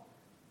all.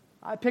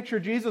 I picture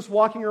Jesus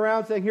walking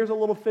around saying, here's a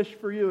little fish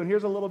for you. And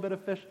here's a little bit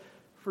of fish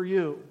for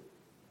you.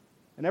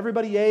 And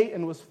everybody ate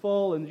and was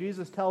full. And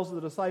Jesus tells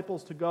the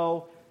disciples to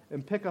go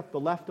and pick up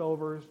the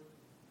leftovers.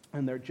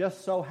 And there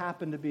just so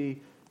happened to be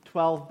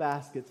 12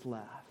 baskets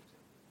left.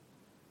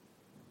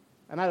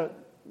 And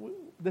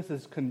this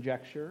is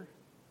conjecture,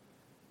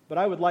 but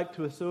I would like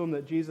to assume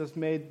that Jesus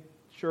made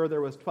sure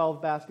there was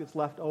 12 baskets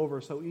left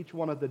over so each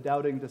one of the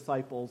doubting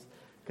disciples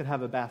could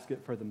have a basket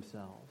for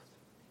themselves.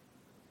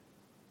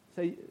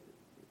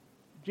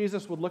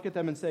 Jesus would look at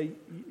them and say,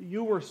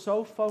 you were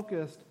so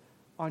focused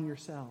on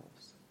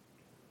yourselves.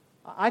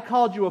 I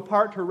called you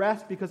apart to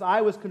rest because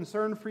I was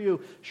concerned for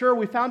you. Sure,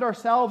 we found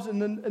ourselves in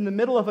the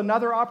middle of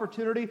another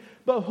opportunity,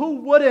 but who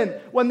wouldn't,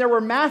 when there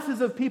were masses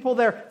of people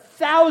there,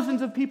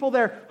 thousands of people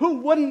there,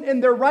 who wouldn't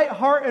in their right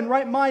heart and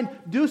right mind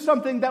do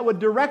something that would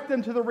direct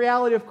them to the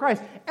reality of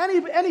Christ?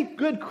 Any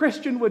good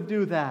Christian would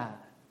do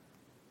that.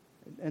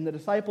 And the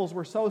disciples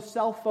were so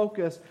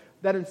self-focused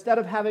that instead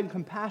of having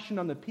compassion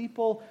on the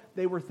people,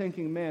 they were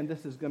thinking, man,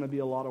 this is going to be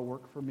a lot of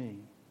work for me.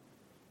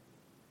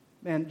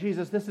 Man,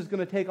 Jesus, this is going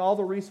to take all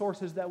the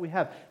resources that we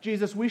have.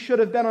 Jesus, we should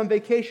have been on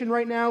vacation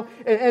right now,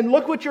 and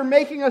look what you're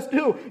making us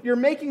do. You're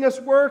making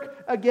us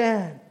work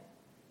again.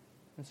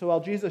 And so while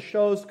Jesus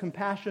shows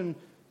compassion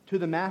to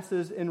the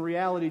masses, in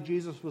reality,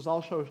 Jesus was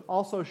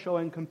also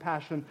showing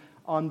compassion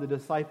on the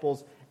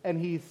disciples, and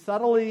he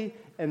subtly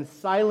and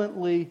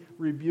silently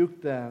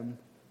rebuked them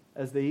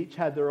as they each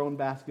had their own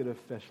basket of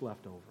fish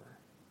left over.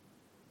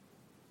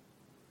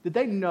 Did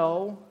they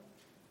know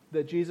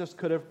that Jesus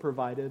could have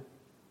provided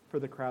for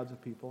the crowds of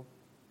people?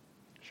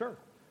 Sure.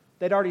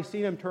 They'd already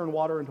seen him turn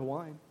water into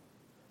wine.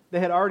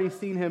 They had already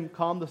seen him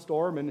calm the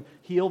storm and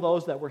heal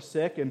those that were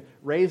sick and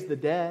raise the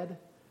dead.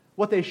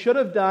 What they should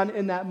have done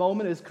in that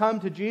moment is come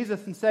to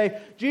Jesus and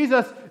say,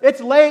 Jesus, it's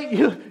late.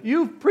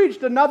 You've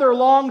preached another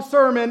long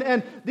sermon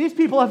and these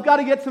people have got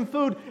to get some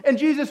food. And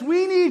Jesus,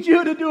 we need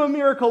you to do a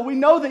miracle. We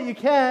know that you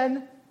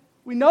can.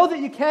 We know that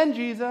you can,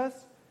 Jesus.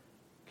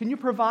 Can you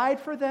provide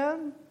for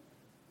them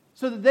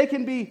so that they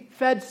can be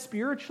fed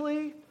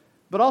spiritually,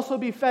 but also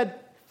be fed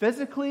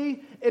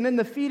physically? And in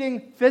the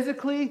feeding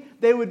physically,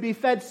 they would be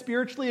fed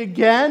spiritually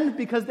again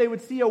because they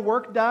would see a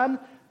work done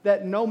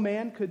that no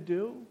man could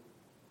do.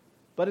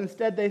 But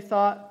instead they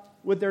thought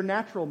with their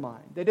natural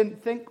mind. They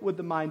didn't think with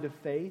the mind of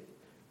faith.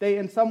 They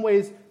in some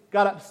ways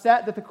got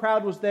upset that the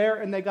crowd was there,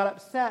 and they got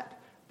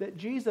upset that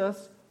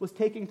Jesus was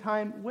taking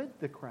time with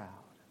the crowd.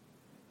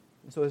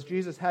 And so as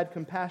Jesus had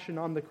compassion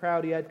on the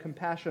crowd, he had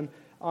compassion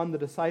on the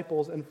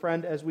disciples. And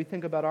friend, as we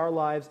think about our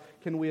lives,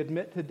 can we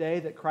admit today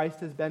that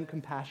Christ has been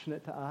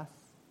compassionate to us?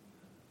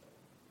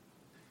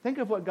 Think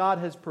of what God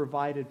has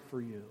provided for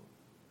you.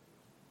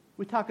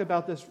 We talk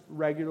about this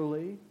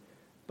regularly,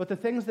 but the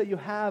things that you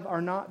have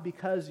are not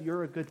because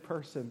you're a good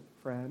person,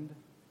 friend.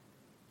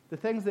 The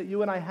things that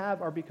you and I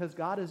have are because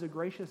God is a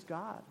gracious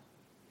God.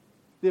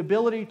 The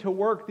ability to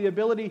work, the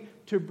ability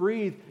to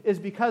breathe is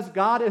because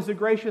God is a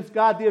gracious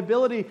God. The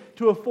ability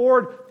to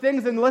afford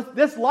things in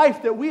this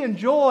life that we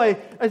enjoy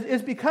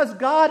is because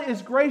God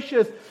is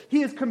gracious.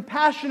 He is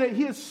compassionate.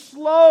 He is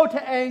slow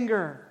to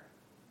anger.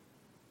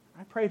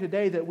 I pray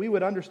today that we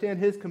would understand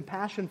His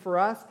compassion for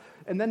us,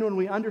 and then when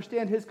we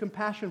understand His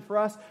compassion for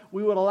us,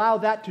 we would allow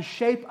that to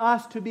shape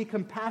us to be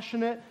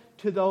compassionate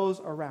to those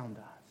around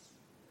us.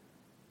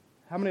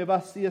 How many of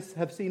us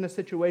have seen a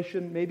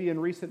situation, maybe in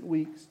recent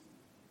weeks,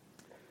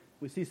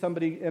 we see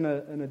somebody in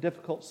a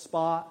difficult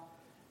spot,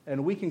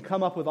 and we can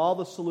come up with all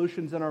the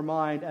solutions in our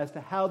mind as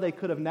to how they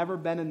could have never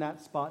been in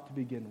that spot to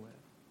begin with.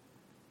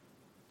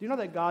 Do you know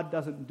that God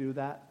doesn't do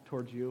that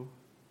towards you?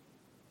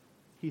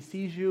 He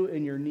sees you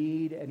in your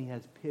need, and He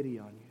has pity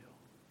on you.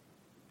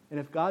 And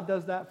if God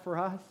does that for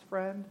us,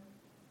 friend,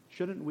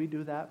 shouldn't we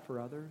do that for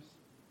others?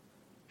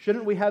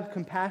 Shouldn't we have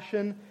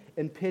compassion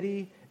and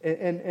pity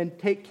and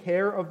take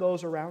care of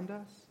those around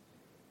us?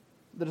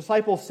 The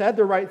disciples said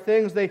the right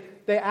things. They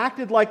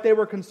acted like they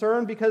were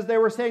concerned because they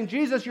were saying,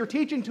 Jesus, you're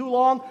teaching too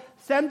long.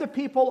 Send the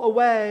people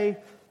away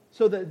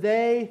so that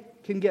they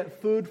can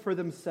get food for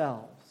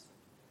themselves.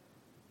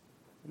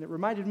 And it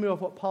reminded me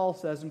of what Paul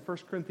says in 1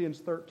 Corinthians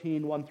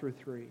 13, 1 through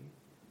 3.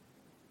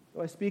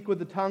 Though I speak with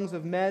the tongues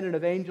of men and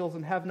of angels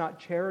and have not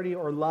charity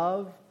or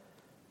love,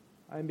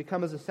 I am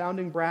become as a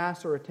sounding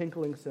brass or a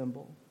tinkling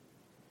cymbal.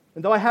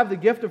 And though I have the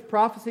gift of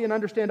prophecy and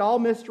understand all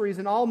mysteries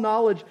and all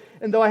knowledge,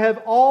 and though I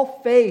have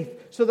all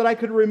faith so that I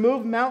could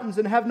remove mountains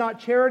and have not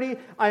charity,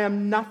 I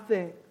am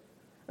nothing.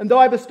 And though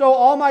I bestow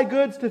all my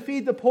goods to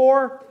feed the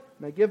poor,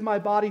 and I give my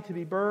body to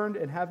be burned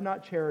and have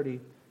not charity,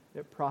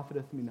 it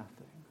profiteth me nothing.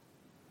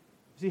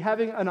 See,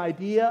 having an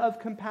idea of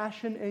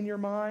compassion in your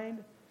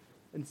mind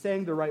and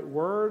saying the right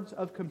words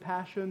of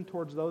compassion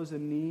towards those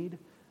in need,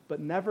 but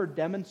never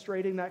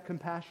demonstrating that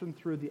compassion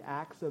through the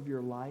acts of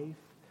your life,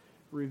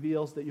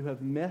 reveals that you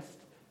have missed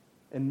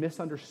and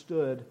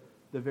misunderstood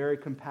the very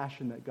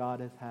compassion that God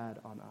has had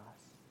on us.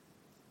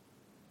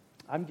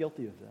 I'm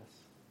guilty of this.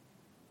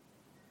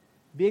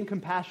 Being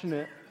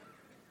compassionate,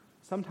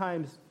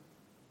 sometimes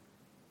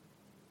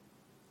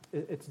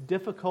it's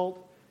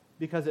difficult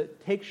because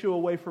it takes you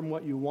away from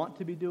what you want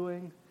to be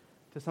doing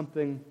to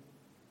something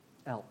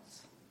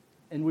else.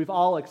 And we've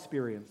all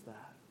experienced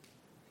that.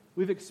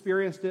 We've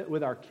experienced it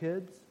with our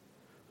kids.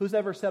 Who's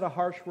ever said a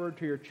harsh word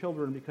to your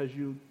children because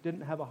you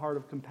didn't have a heart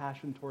of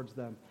compassion towards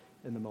them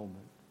in the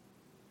moment?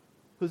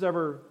 Who's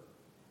ever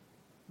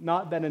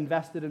not been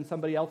invested in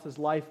somebody else's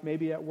life,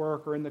 maybe at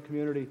work or in the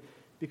community,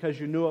 because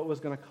you knew it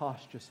was going to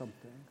cost you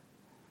something?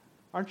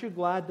 Aren't you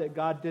glad that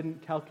God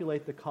didn't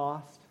calculate the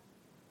cost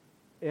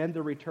and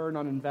the return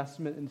on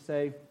investment and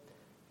say,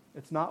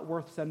 it's not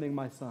worth sending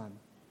my son?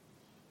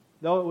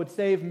 Though it would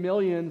save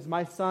millions,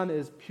 my son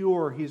is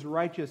pure, he's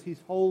righteous,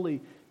 he's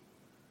holy,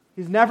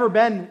 he's never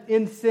been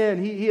in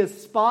sin, he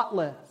is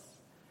spotless.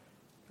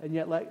 And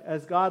yet,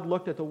 as God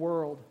looked at the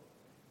world,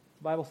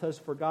 the Bible says,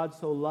 for God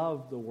so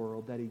loved the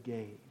world that he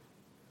gave.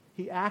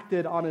 He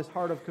acted on his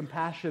heart of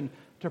compassion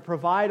to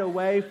provide a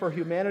way for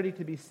humanity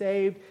to be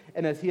saved.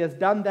 And as he has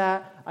done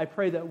that, I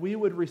pray that we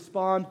would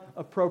respond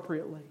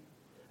appropriately.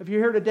 If you're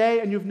here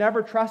today and you've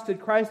never trusted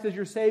Christ as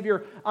your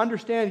Savior,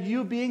 understand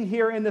you being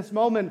here in this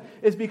moment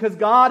is because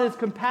God is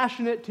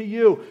compassionate to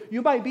you.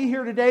 You might be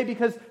here today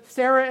because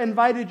Sarah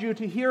invited you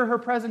to hear her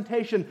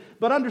presentation,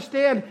 but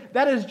understand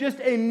that is just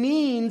a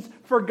means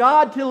for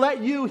God to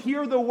let you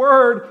hear the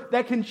word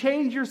that can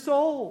change your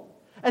soul.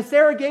 As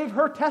Sarah gave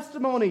her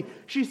testimony,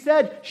 she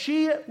said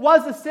she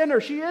was a sinner.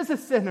 She is a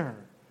sinner.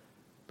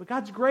 But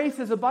God's grace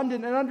is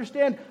abundant. And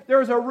understand,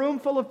 there is a room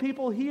full of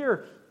people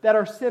here that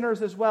are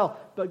sinners as well.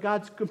 But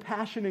God's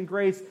compassion and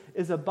grace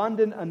is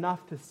abundant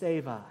enough to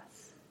save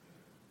us.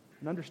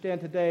 And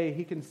understand today,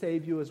 he can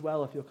save you as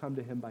well if you'll come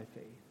to him by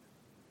faith.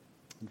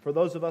 And for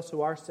those of us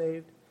who are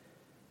saved,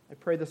 I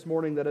pray this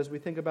morning that as we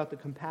think about the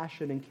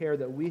compassion and care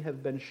that we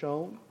have been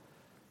shown,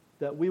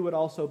 that we would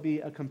also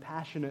be a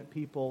compassionate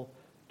people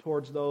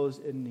towards those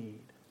in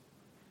need.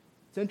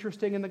 It's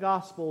interesting in the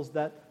Gospels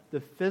that the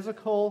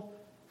physical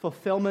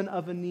fulfillment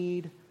of a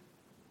need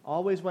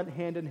always went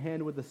hand in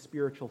hand with the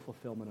spiritual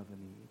fulfillment of a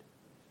need.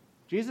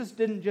 Jesus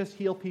didn't just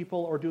heal people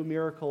or do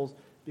miracles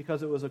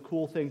because it was a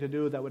cool thing to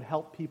do that would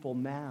help people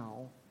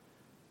now,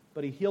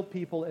 but he healed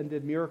people and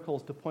did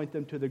miracles to point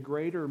them to the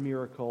greater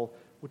miracle,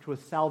 which was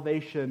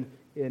salvation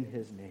in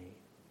his name.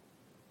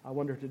 I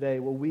wonder today,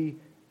 will we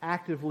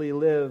actively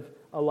live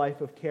a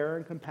life of care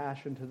and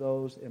compassion to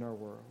those in our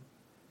world?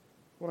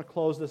 I want to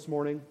close this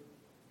morning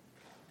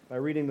by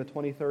reading the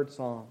 23rd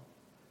Psalm.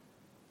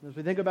 As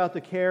we think about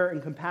the care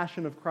and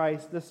compassion of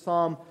Christ, this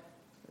psalm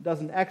does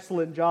an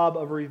excellent job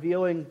of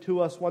revealing to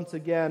us once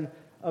again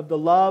of the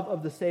love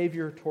of the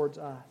Savior towards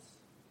us.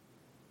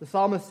 The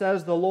psalmist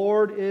says, "The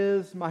Lord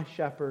is my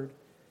shepherd,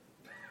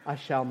 I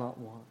shall not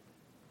want."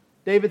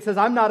 David says,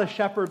 "I'm not a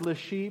shepherdless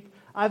sheep.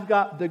 I've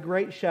got the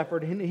great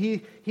shepherd, and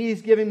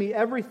he's giving me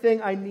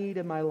everything I need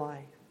in my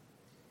life.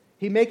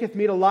 He maketh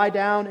me to lie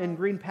down in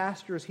green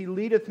pastures. He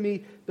leadeth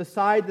me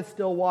beside the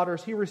still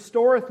waters. He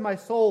restoreth my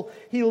soul.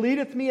 He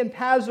leadeth me in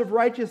paths of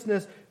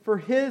righteousness for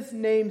his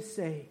name's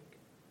sake."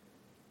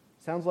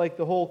 Sounds like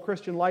the whole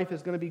Christian life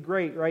is going to be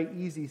great, right?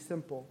 Easy,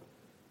 simple.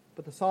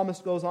 But the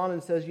psalmist goes on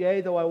and says, "Yea,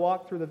 though I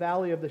walk through the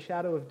valley of the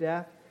shadow of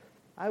death,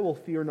 I will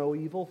fear no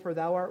evil, for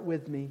thou art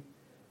with me.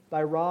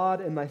 Thy rod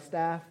and thy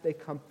staff, they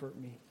comfort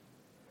me.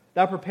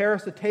 Thou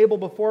preparest a table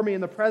before me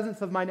in the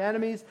presence of mine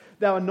enemies.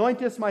 Thou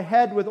anointest my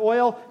head with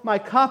oil. My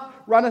cup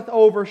runneth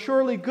over.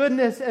 Surely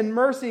goodness and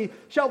mercy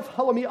shall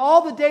follow me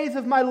all the days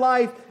of my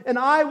life, and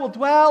I will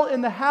dwell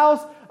in the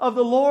house of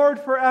the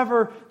Lord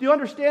forever." Do you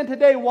understand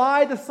today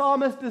why the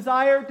psalmist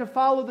desired to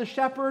follow the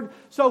shepherd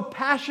so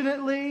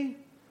passionately?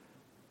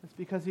 It's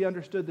because he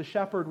understood the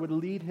shepherd would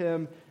lead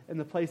him in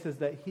the places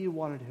that he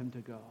wanted him to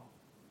go.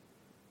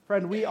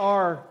 Friend, we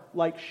are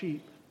like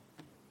sheep.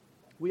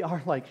 We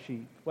are like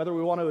sheep, whether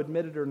we want to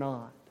admit it or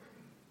not.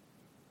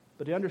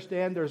 But do you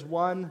understand there's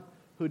one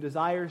who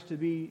desires to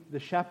be the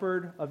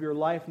shepherd of your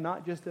life,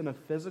 not just in a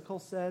physical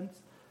sense,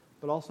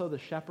 but also the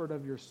shepherd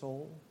of your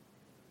soul?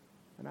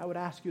 And I would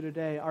ask you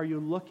today, are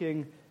you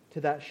looking to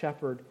that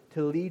shepherd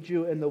to lead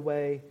you in the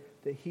way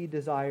that he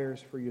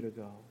desires for you to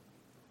go?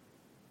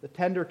 The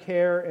tender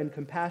care and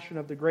compassion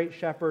of the great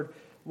shepherd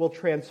will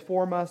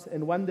transform us,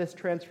 and when this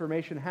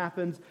transformation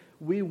happens,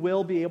 we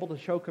will be able to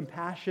show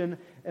compassion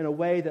in a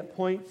way that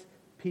points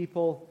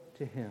people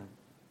to him.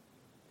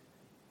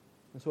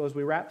 And so as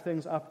we wrap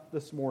things up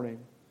this morning,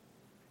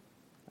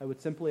 I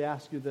would simply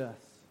ask you this.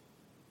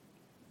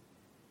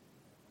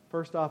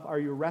 First off, are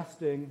you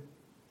resting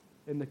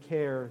in the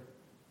care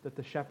that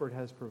the shepherd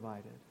has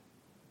provided?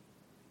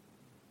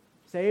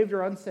 Saved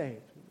or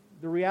unsaved?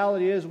 The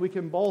reality is we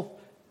can both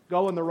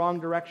go in the wrong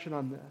direction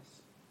on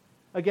this.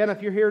 Again,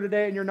 if you're here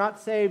today and you're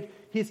not saved,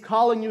 He's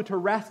calling you to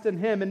rest in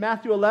Him. In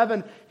Matthew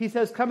 11, He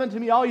says, "Come unto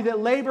me, all you that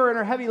labor and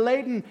are heavy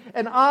laden,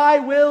 and I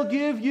will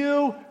give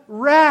you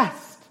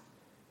rest."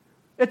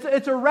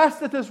 It's a rest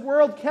that this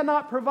world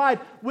cannot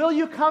provide. Will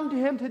you come to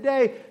Him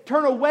today,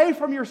 turn away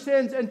from your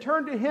sins, and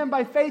turn to Him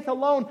by faith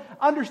alone,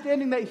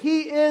 understanding that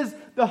He is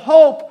the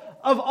hope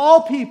of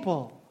all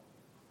people?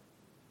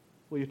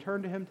 Will you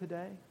turn to Him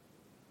today?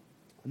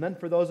 And then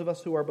for those of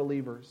us who are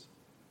believers,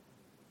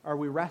 are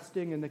we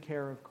resting in the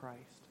care of Christ?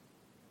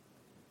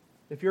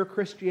 If your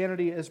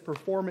Christianity is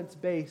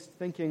performance-based,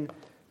 thinking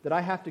that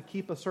I have to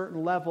keep a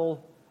certain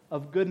level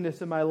of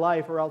goodness in my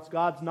life or else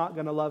God's not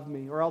going to love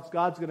me or else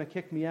God's going to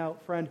kick me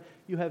out, friend,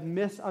 you have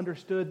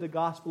misunderstood the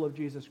gospel of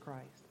Jesus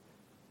Christ.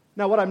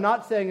 Now, what I'm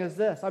not saying is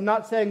this. I'm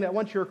not saying that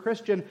once you're a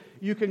Christian,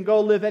 you can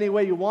go live any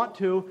way you want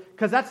to,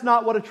 because that's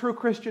not what a true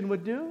Christian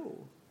would do.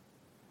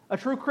 A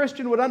true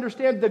Christian would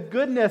understand the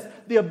goodness,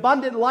 the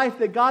abundant life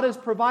that God has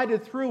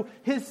provided through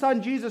His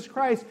Son, Jesus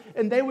Christ,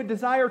 and they would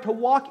desire to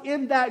walk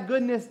in that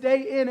goodness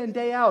day in and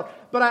day out.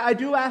 But I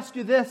do ask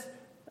you this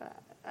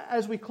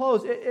as we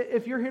close.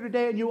 If you're here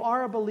today and you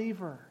are a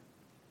believer,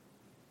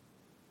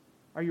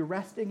 are you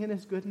resting in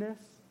His goodness?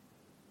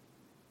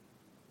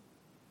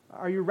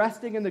 Are you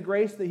resting in the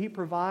grace that He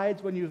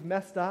provides when you've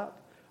messed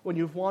up, when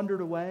you've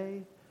wandered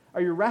away? Are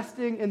you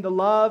resting in the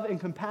love and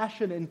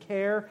compassion and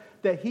care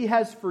that He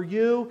has for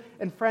you?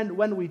 And friend,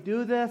 when we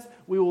do this,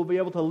 we will be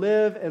able to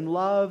live in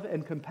love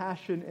and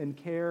compassion and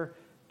care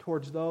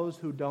towards those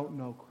who don't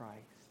know Christ.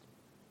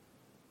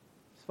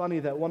 It's funny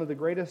that one of the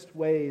greatest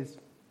ways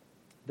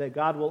that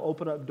God will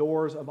open up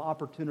doors of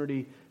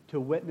opportunity to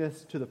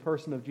witness to the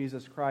person of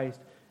Jesus Christ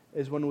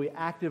is when we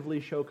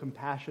actively show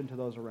compassion to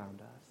those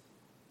around us.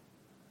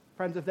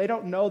 Friends, if they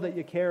don't know that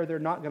you care, they're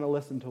not going to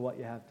listen to what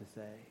you have to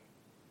say.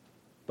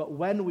 But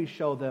when we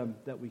show them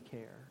that we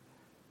care,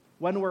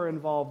 when we're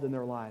involved in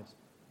their lives,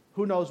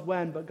 who knows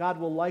when, but God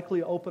will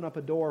likely open up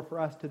a door for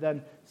us to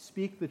then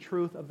speak the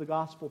truth of the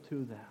gospel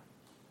to them.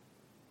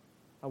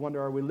 I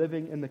wonder, are we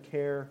living in the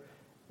care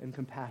and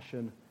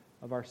compassion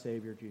of our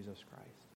Savior, Jesus Christ?